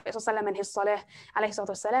the Prophet ﷺ and his Salah,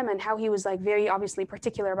 ﷺ, and how he was like very obviously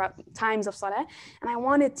particular about times of Salah. And I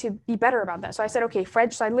wanted to be better about that. So I said, okay,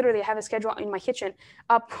 Fajr. So I literally have a schedule in my kitchen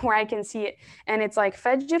up where I can see it. And it's like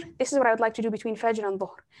Fajr, this is what I would like to do between Fajr and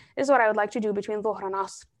Dhuhr. This is what I would like to do between Dhuhr and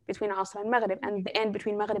Asr, between Asr and Maghrib, and the end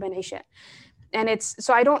between Maghrib and Isha. And it's,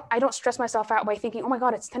 so I don't stress myself out by thinking, oh my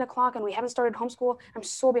God, it's 10 o'clock and we haven't started homeschool. I'm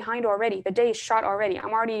so behind already. The day is shot already.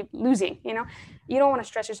 I'm already losing, You don't want to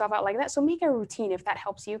stress yourself out like that. So make a routine if that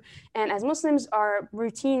helps you. And as Muslims, our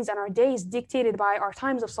routines and our days dictated by our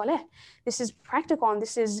times of Salah. This is practical, and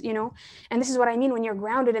this is, and this is what I mean when you're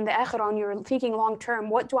grounded in the akhirah and you're thinking long term,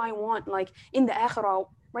 what do I want like in the akhirah,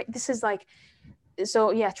 right? This is like,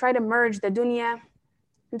 so yeah, try to merge the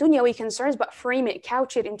dunyawi concerns, but frame it,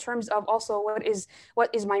 couch it in terms of also what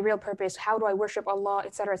is my real purpose? How do I worship Allah,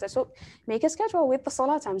 etc. So make a schedule with the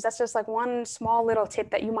salah times. That's just like one small little tip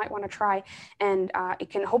that you might want to try, and it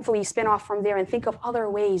can hopefully spin off from there and think of other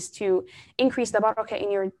ways to increase the barakah in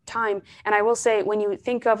your time. And I will say, when you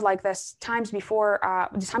think of like this times before,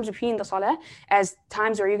 the times between the salah as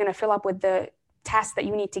times where you're going to fill up with the tasks that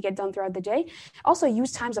you need to get done throughout the day, also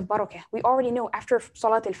use times of barakah. We already know after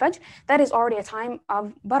Salat al-Fajr, that is already a time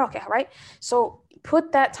of barakah, right? So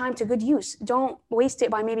put that time to good use. Don't waste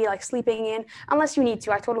it by maybe like sleeping in, unless you need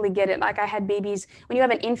to. I totally get it. Like I had babies. When you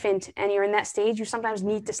have an infant and you're in that stage, you sometimes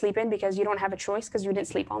need to sleep in because you don't have a choice because you didn't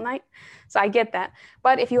sleep all night. So I get that.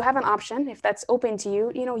 But if you have an option, if that's open to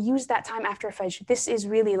you, use that time after Fajr. This is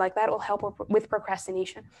really like, that will help with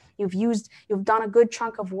procrastination. You've done a good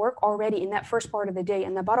chunk of work already in that first part of the day,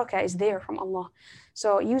 and the barakah is there from Allah.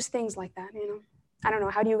 So use things like that, I don't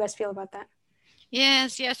know. How do you guys feel about that?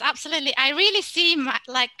 Yes, absolutely. I really see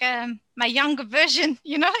my younger version,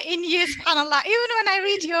 in you, subhanAllah. Even when I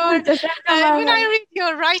read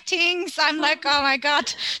your writings, I'm like, oh my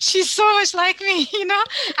God, she's so much like me,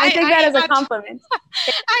 I take that as a compliment.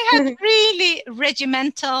 I had really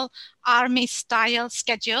regimental army style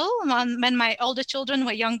schedule when my older children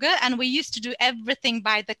were younger, and we used to do everything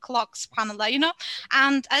by the clock, subhanAllah,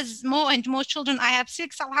 and as more and more children, I have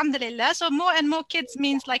 6, alhamdulillah, so more and more kids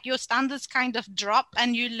means like your standards kind of drop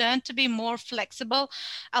and you learn to be more flexible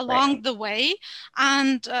along the way.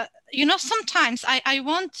 And sometimes I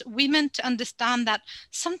want women to understand that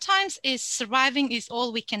sometimes surviving is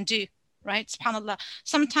all we can do. Right, subhanAllah.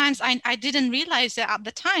 Sometimes I didn't realize it at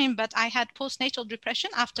the time, but I had postnatal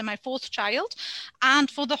depression after my 4th child, and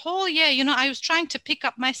for the whole year, I was trying to pick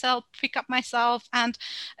up myself, and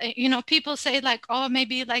people say like, oh,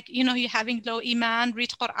 maybe like you're having low iman,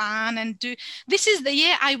 read Quran and do. This is the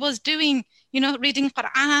year I was doing reading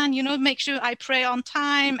Quran, make sure I pray on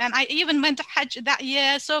time. And I even went to Hajj that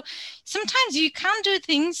year. So sometimes you can do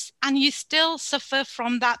things and you still suffer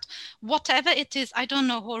from that, whatever it is, I don't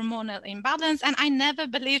know, hormonal imbalance. And I never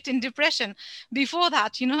believed in depression before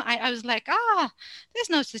that. I was like, there's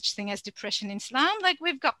no such thing as depression in Islam. Like,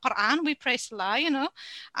 we've got Quran, we pray Salah,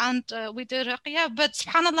 and we do Ruqyah. But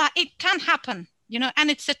subhanAllah, it can happen.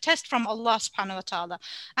 And it's a test from Allah subhanahu wa ta'ala.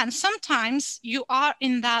 And sometimes you are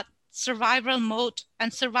in that survival mode,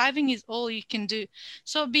 and surviving is all you can do.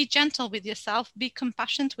 So be gentle with yourself, be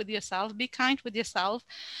compassionate with yourself, be kind with yourself.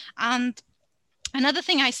 And another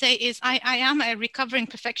thing I say is I am a recovering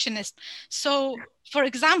perfectionist. So for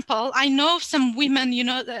example, I know some women,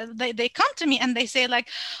 they come to me and they say like,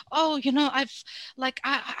 oh, I've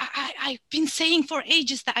been saying for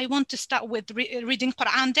ages that I want to start with reading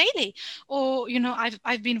Quran daily, or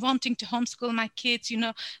I've been wanting to homeschool my kids,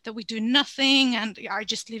 that we do nothing and I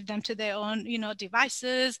just leave them to their own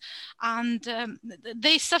devices, and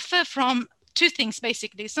they suffer from 2 things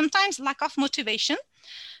basically. Sometimes lack of motivation.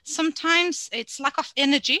 Sometimes it's lack of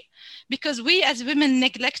energy, because we as women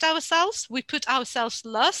neglect ourselves. We put ourselves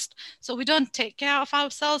last, so we don't take care of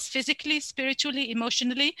ourselves physically, spiritually,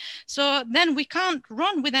 emotionally. So then we can't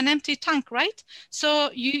run with an empty tank, right? So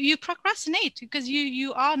you procrastinate because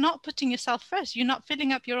you are not putting yourself first. You're not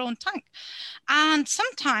filling up your own tank. And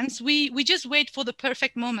sometimes we just wait for the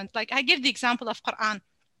perfect moment. Like, I give the example of Quran.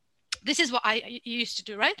 This is what I used to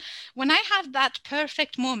do, right? When I have that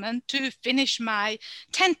perfect moment to finish my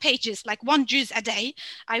 10 pages, like 1 juz a day,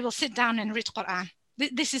 I will sit down and read Quran.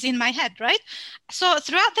 This is in my head, right? So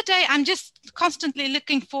throughout the day, I'm just constantly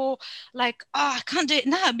looking for like, oh, I can't do it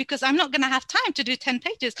now because I'm not going to have time to do 10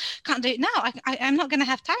 pages. Can't do it now. I'm not going to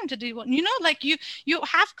have time to do one. Like you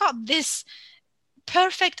have got this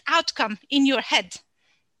perfect outcome in your head,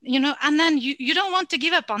 and then you don't want to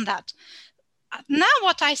give up on that. Now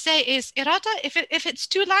what I say is, Irada, if it's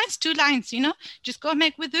 2 lines, 2 lines, just go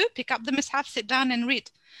make wudu, pick up the mishaf, sit down and read.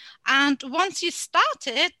 And once you start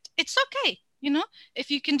it, it's okay. If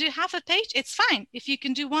you can do half a page, it's fine. If you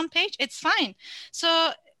can do 1 page, it's fine.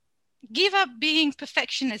 So give up being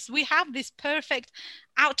perfectionists. We have this perfect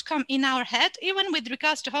outcome in our head, even with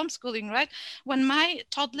regards to homeschooling, right? When my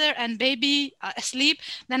toddler and baby are asleep,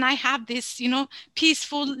 then I have this,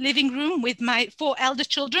 peaceful living room with my 4 elder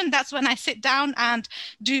children. That's when I sit down and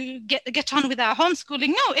get on with our homeschooling.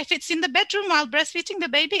 No, if it's in the bedroom while breastfeeding the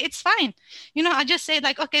baby, it's fine. I just say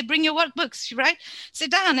like, okay, bring your workbooks, right?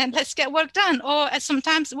 Sit down and let's get work done. Or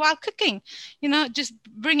sometimes while cooking, just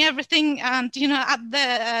bring everything and, at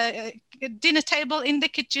the dinner table in the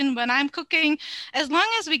kitchen when I'm cooking. As long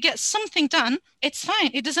as we get something done, it's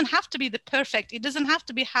fine. It doesn't have to be the perfect. It doesn't have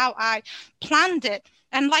to be how I planned it.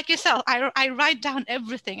 And like yourself, I write down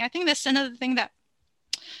everything. I think that's another thing that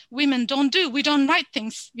women don't do. We don't write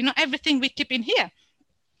things, everything we keep in here.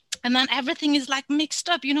 And then everything is like mixed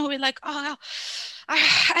up, we're like,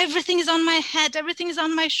 everything is on my head, everything is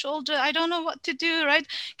on my shoulder. I don't know what to do, right?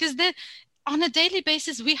 Because on a daily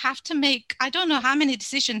basis, we have to make, I don't know how many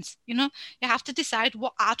decisions, you have to decide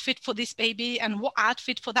what outfit for this baby and what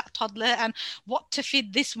outfit for that toddler and what to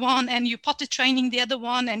feed this one, and you potty training the other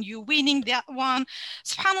one and you weaning that one.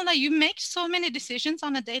 SubhanAllah, you make so many decisions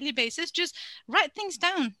on a daily basis. Just write things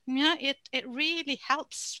down. It really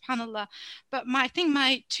helps, SubhanAllah. But I think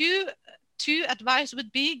my two advice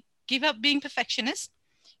would be, give up being perfectionist.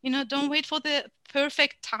 Don't wait for the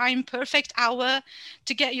perfect time, perfect hour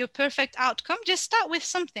to get your perfect outcome. Just start with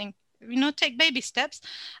something, take baby steps.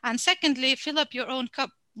 And secondly, fill up your own cup,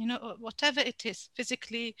 whatever it is,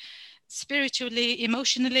 physically, spiritually,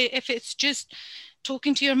 emotionally. If it's just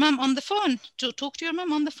talking to your mom on the phone, to talk to your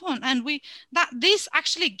mom on the phone. And these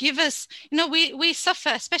actually give us, we suffer,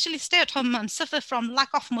 especially stay-at-home moms suffer from lack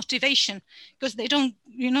of motivation because they don't,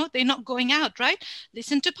 they're not going out, right?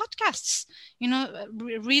 Listen to podcasts,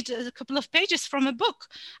 read a couple of pages from a book.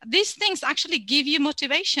 These things actually give you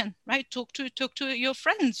motivation, right? Talk to your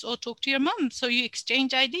friends or talk to your mom, so you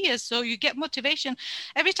exchange ideas, so you get motivation.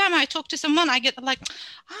 Every time I talk to someone, I get like,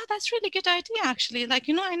 that's really good idea, actually. Like,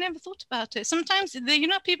 I never thought about it. Sometimes,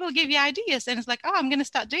 people give you ideas and it's like, I'm going to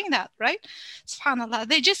start doing that, right? SubhanAllah.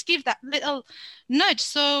 They just give that little nudge.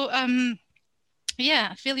 So,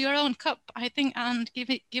 fill your own cup, I think, and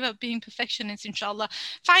give up being perfectionist, inshallah.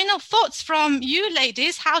 Final thoughts from you,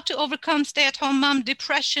 ladies, how to overcome stay-at-home mom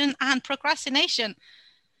depression and procrastination.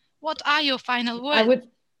 What are your final words?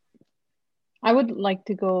 I would like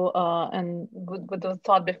to go and with the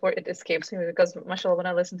thought before it escapes me, because mashallah, when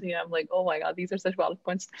I listen to you, I'm like, oh my God, these are such valid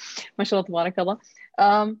points. Mashallah, tabarakallah.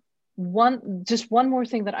 One more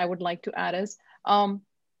thing that I would like to add is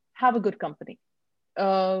have a good company.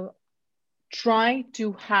 Try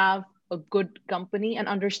to have a good company and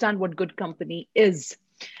understand what good company is.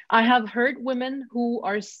 I have heard women who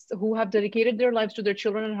have dedicated their lives to their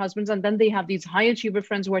children and husbands, and then they have these high achiever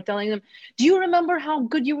friends who are telling them, do you remember how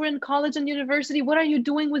good you were in college and university? What are you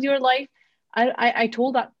doing with your life? I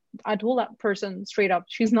told that person straight up,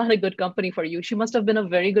 she's not a good company for you. She must have been a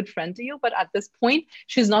very good friend to you, but at this point,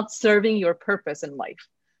 she's not serving your purpose in life.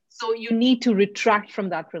 So you need to retract from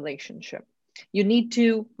that relationship. You need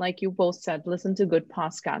to, like you both said, listen to good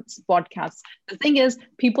podcasts. The thing is,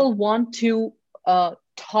 people want to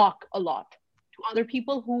talk a lot to other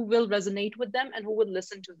people who will resonate with them and who will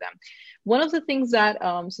listen to them. One of the things that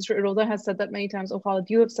Sister Iroda has said that many times, Khalid,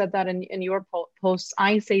 you have said that in your posts.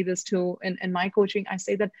 I say this too in my coaching. I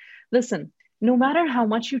say that, listen, no matter how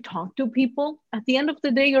much you talk to people, at the end of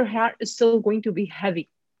the day, your heart is still going to be heavy.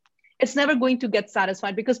 It's never going to get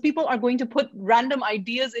satisfied because people are going to put random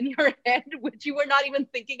ideas in your head, which you were not even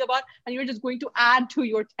thinking about, and you're just going to add to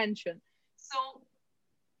your tension. So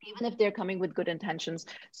even if they're coming with good intentions.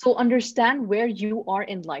 So understand where you are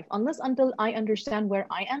in life. Until I understand where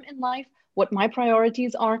I am in life, what my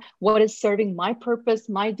priorities are, what is serving my purpose,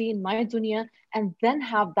 my deen, my dunya, and then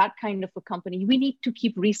have that kind of a company. We need to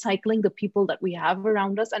keep recycling the people that we have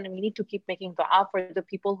around us, and we need to keep making dua for the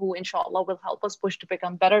people who, inshallah, will help us push to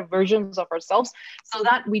become better versions of ourselves so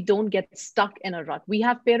that we don't get stuck in a rut. We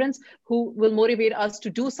have parents who will motivate us to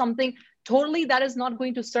do something totally that is not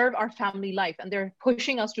going to serve our family life, and they're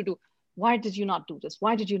pushing us to do. Why did you not do this?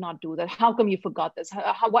 Why did you not do that? How come you forgot this?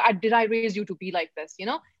 Why did I raise you to be like this?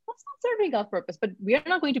 That's not serving our purpose. But we are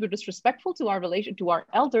not going to be disrespectful to our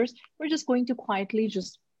elders. We're just going to quietly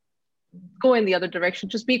just go in the other direction.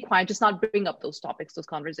 Just be quiet. Just not bring up those topics, those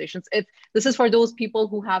conversations. This is for those people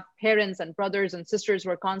who have parents and brothers and sisters who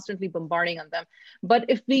are constantly bombarding on them. But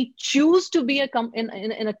if we choose to be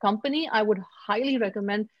in a company, I would highly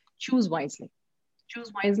recommend choose wisely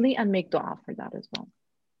and make dua for that as well.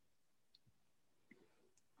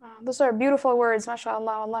 Those are beautiful words,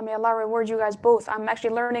 mashallah. Allah, may Allah reward you guys both. I'm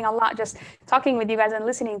actually learning a lot just talking with you guys and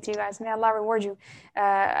listening to you guys. May Allah reward you.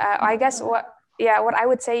 I guess what I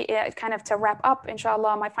would say, kind of to wrap up,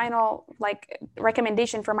 inshallah, my final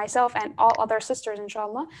recommendation for myself and all other sisters,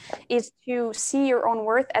 inshallah, is to see your own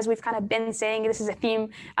worth. As we've kind of been saying, this is a theme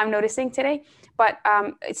I'm noticing today, but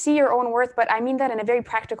see your own worth. But I mean that in a very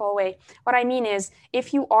practical way. What I mean is,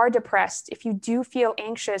 if you are depressed, if you do feel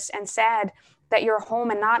anxious and sad that you're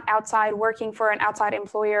home and not outside working for an outside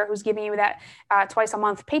employer who's giving you that twice a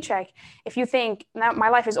month paycheck, if you think, now my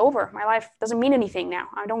life is over, my life doesn't mean anything now,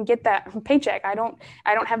 I don't get that paycheck, I don't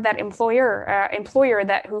have that employer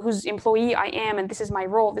that whose employee I am, and this is my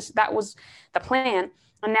role, that was the plan,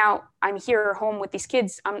 and now I'm here home with these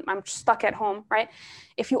kids, I'm stuck at home, right?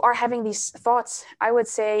 If you are having these thoughts, I would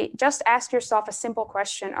say just ask yourself a simple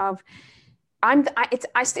question of,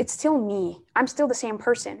 it's still me, I'm still the same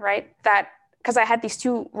person, right? Because I had these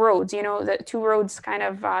two roads, the two roads kind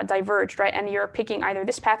of diverged, right? And you're picking either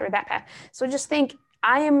this path or that path. So just think,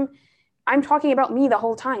 I'm talking about me the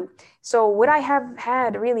whole time. So would I have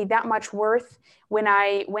had really that much worth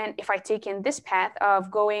if I taken this path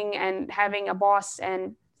of going and having a boss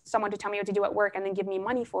and someone to tell me what to do at work and then give me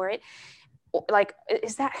money for it?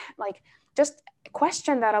 Is that just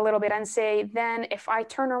question that a little bit and say, then if I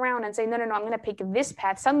turn around and say, no, I'm going to pick this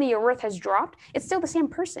path, suddenly your worth has dropped. It's still the same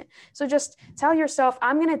person. So just tell yourself,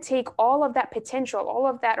 I'm going to take all of that potential, all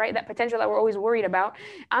of that, right? That potential that we're always worried about.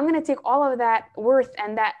 I'm going to take all of that worth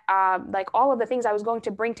and that, like all of the things I was going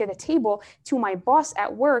to bring to the table to my boss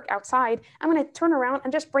at work outside. I'm going to turn around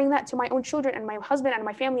and just bring that to my own children and my husband and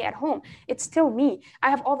my family at home. It's still me. I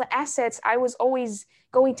have all the assets I was always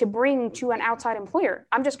going to bring to an outside employer.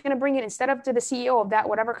 I'm just going to bring it, instead of to the CEO of that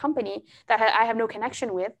whatever company that I have no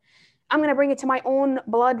connection with, I'm going to bring it to my own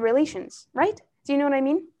blood relations, right? Do you know what I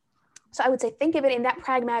mean? So I would say, think of it in that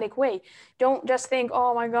pragmatic way. Don't just think,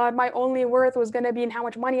 oh my God, my only worth was going to be in how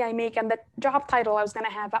much money I make and the job title I was going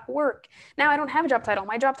to have at work. Now I don't have a job title.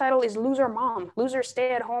 My job title is loser mom, loser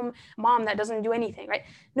stay-at-home mom that doesn't do anything, right?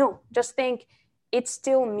 No, just think, it's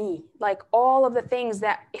still me. Like all of the things,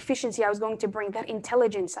 that efficiency I was going to bring, that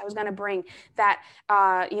intelligence I was going to bring, that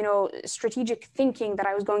strategic thinking that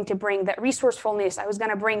I was going to bring, that resourcefulness I was going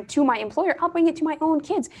to bring to my employer, I'll bring it to my own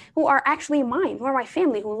kids who are actually mine, who are my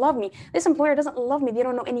family, who love me. This employer doesn't love me. They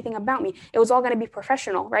don't know anything about me. It was all going to be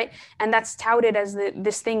professional, right? And that's touted as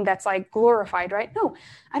this thing that's like glorified, right? No,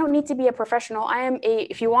 I don't need to be a professional.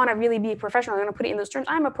 If you want to really be a professional, I'm going to put it in those terms,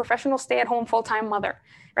 I'm a professional stay-at-home full-time mother.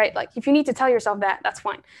 Right? Like if you need to tell yourself that, that's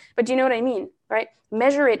fine. But do you know what I mean? Right?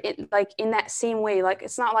 Measure it in that same way. Like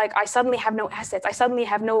it's not like I suddenly have no assets. I suddenly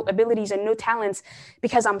have no abilities and no talents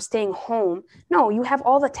because I'm staying home. No, you have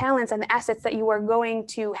all the talents and the assets that you are going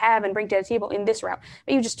to have and bring to the table in this route.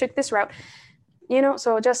 But you just took this route.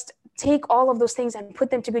 So just take all of those things and put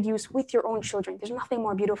them to good use with your own children. There's nothing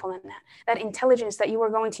more beautiful than that. That intelligence that you are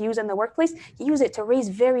going to use in the workplace, use it to raise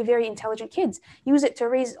very, very intelligent kids. Use it to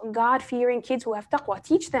raise God-fearing kids who have taqwa.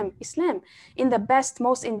 Teach them Islam in the best,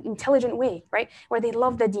 most intelligent way, right? Where they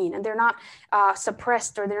love the deen and they're not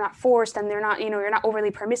suppressed, or they're not forced, and they're not, you're not overly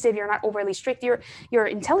permissive, you're not overly strict, you're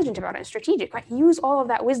intelligent about it and strategic, right? Use all of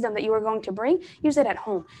that wisdom that you are going to bring, use it at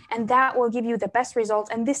home. And that will give you the best results.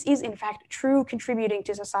 And this is, in fact, true contributing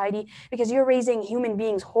to society, because you're raising human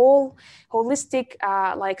beings, holistic,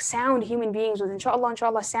 sound human beings with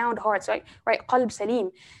inshallah, sound hearts, right? Qalb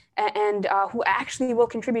salim, and who actually will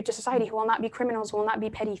contribute to society, who will not be criminals, who will not be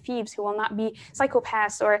petty thieves, who will not be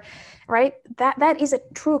psychopaths, or right? That is a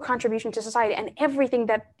true contribution to society. And everything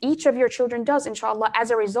that each of your children does, inshallah,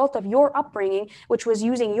 as a result of your upbringing, which was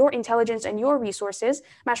using your intelligence and your resources,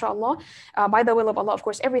 mashallah, by the will of Allah, of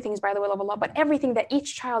course, everything is by the will of Allah, but everything that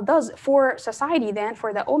each child does for society, then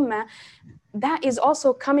for the ummah, that is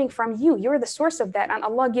also coming from you. You're the source of that, and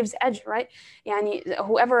Allah gives ajr, right? Yani,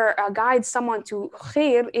 whoever guides someone to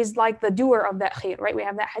khair is like the doer of that khair, right? We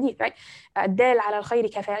have that hadith, right? Dal ala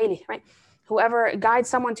al-khayri kafa'ili, right? Whoever guides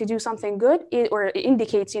someone to do something good, or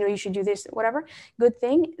indicates, you should do this, whatever, good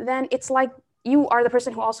thing, then it's like you are the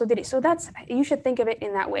person who also did it. So you should think of it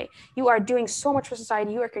in that way. You are doing so much for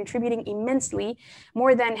society. You are contributing immensely,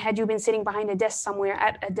 more than had you been sitting behind a desk somewhere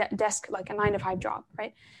at a desk, like a 9-to-5 job,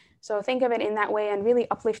 right? So think of it in that way and really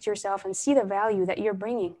uplift yourself and see the value that you're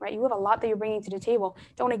bringing, right? You have a lot that you're bringing to the table.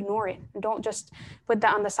 Don't ignore it. Don't just put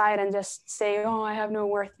that on the side and just say, oh, I have no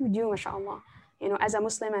worth. You do, mashallah. As a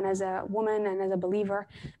Muslim and as a woman and as a believer,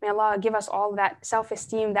 may Allah give us all that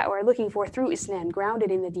self-esteem that we're looking for through Islam,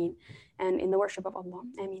 grounded in the deen and in the worship of Allah.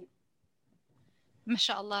 Ameen.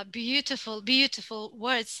 MashaAllah, beautiful, beautiful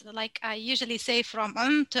words. Like I usually say, from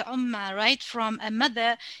to ummah, right? From a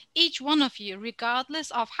mother, each one of you,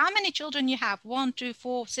 regardless of how many children you have, 1, 2,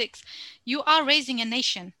 4, 6, you are raising a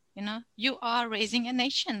nation. You are raising a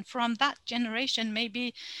nation. From that generation,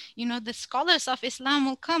 maybe, the scholars of Islam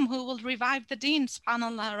will come who will revive the deen,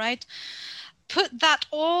 subhanAllah, right? Put that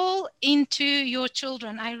all into your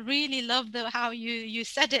children. I really love how you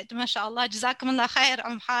said it, mashallah. Jazakumullah khair,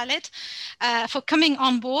 Khalid, for coming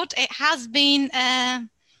on board. It has been an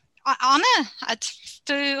honor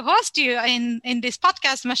to host you in this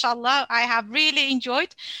podcast, mashallah. I have really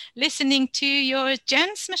enjoyed listening to your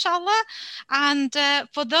gems, mashallah. And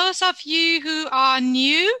for those of you who are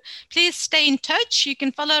new, please stay in touch. You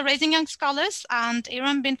can follow Raising Young Scholars and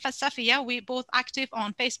Iram bin Fasafiya. We're both active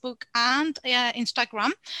on Facebook and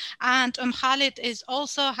Instagram. And Khalid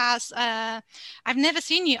has I've never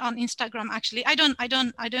seen you on Instagram, actually. I don't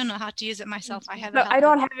know how to use it myself. I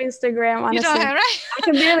don't have Instagram, honestly. You don't have, right? I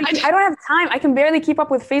can barely I don't have time. I can barely keep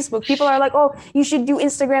up with Facebook. People are like, oh, you should do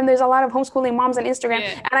Instagram. There's a lot of homeschooling moms on Instagram.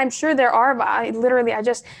 Yeah. And I'm sure there are, but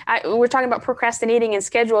we're talking about procrastinating and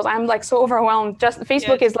schedules. I'm like so overwhelmed. Just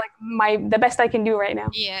Facebook is like the best I can do right now.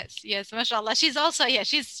 Yes, mashallah. She's also,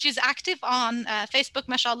 she's active on Facebook,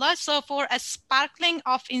 mashallah. So for a sparkling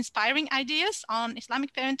of inspiring ideas on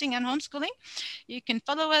Islamic parenting and homeschooling, you can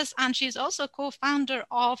follow us. And she's also co-founder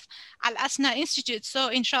of Al Asna Institute. So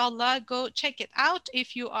inshallah, go check it out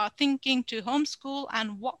if you are thinking to homeschool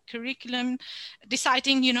and what curriculum,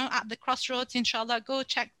 deciding, at the crossroads, inshallah, go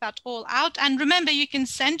check that all out. And remember, you can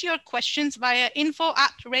send your questions via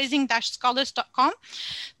info@raising-scholars.com.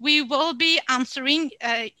 We will be answering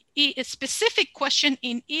a specific question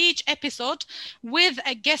in each episode with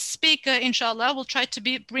a guest speaker, inshallah. We'll try to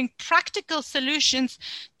bring practical solutions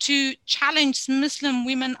to challenge Muslim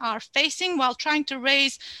women are facing while trying to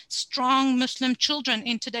raise strong Muslim children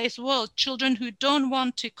in today's world, children who don't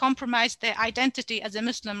want to compromise their identity as a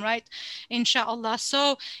Muslim, right? Inshallah.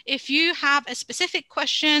 So if you have a specific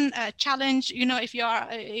question, challenge, if you are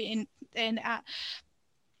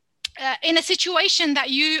in a situation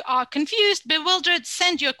that you are confused, bewildered,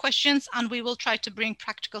 send your questions and we will try to bring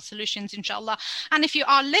practical solutions, inshallah. And if you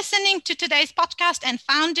are listening to today's podcast and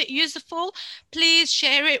found it useful, please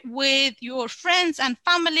share it with your friends and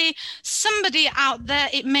family. Somebody out there,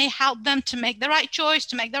 it may help them to make the right choice,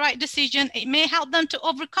 to make the right decision. It may help them to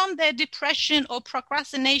overcome their depression or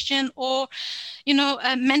procrastination or,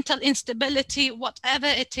 mental instability, whatever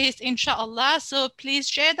it is, inshallah. So please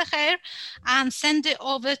share the khair and send it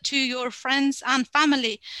over to your friends and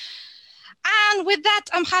family. And with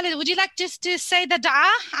that, Khalid, would you like just to say the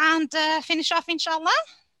dua and finish off, inshallah?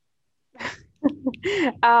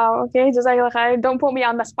 Okay, Jazakallah khair. Don't put me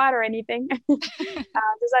on the spot or anything.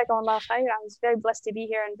 Jazakallah khair. I was very blessed to be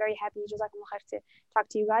here and very happy, Jazakallah khair, to talk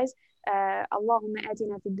to you guys. اللهم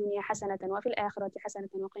آتنا في الدنيا حسنة وفي الآخرة حسنة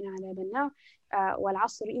وقنا عذاب النار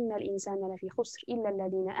والعصر إن الإنسان لفي خسر إلا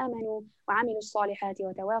الذين آمنوا وعملوا الصالحات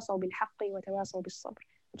وتواصوا بالحق وتواصوا بالصبر.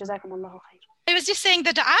 جزاكم الله خير. I was just saying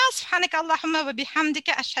the dua. سبحانك اللهم وبحمدك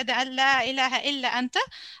أشهد أن لا إله إلا أنت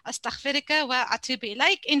أستغفرك وأتوب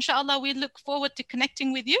إليك. Inshallah, we look forward to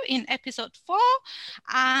connecting with you in episode 4.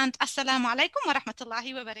 And assalamu alaikum wa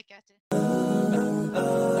rahmatullahi wa barakatuh.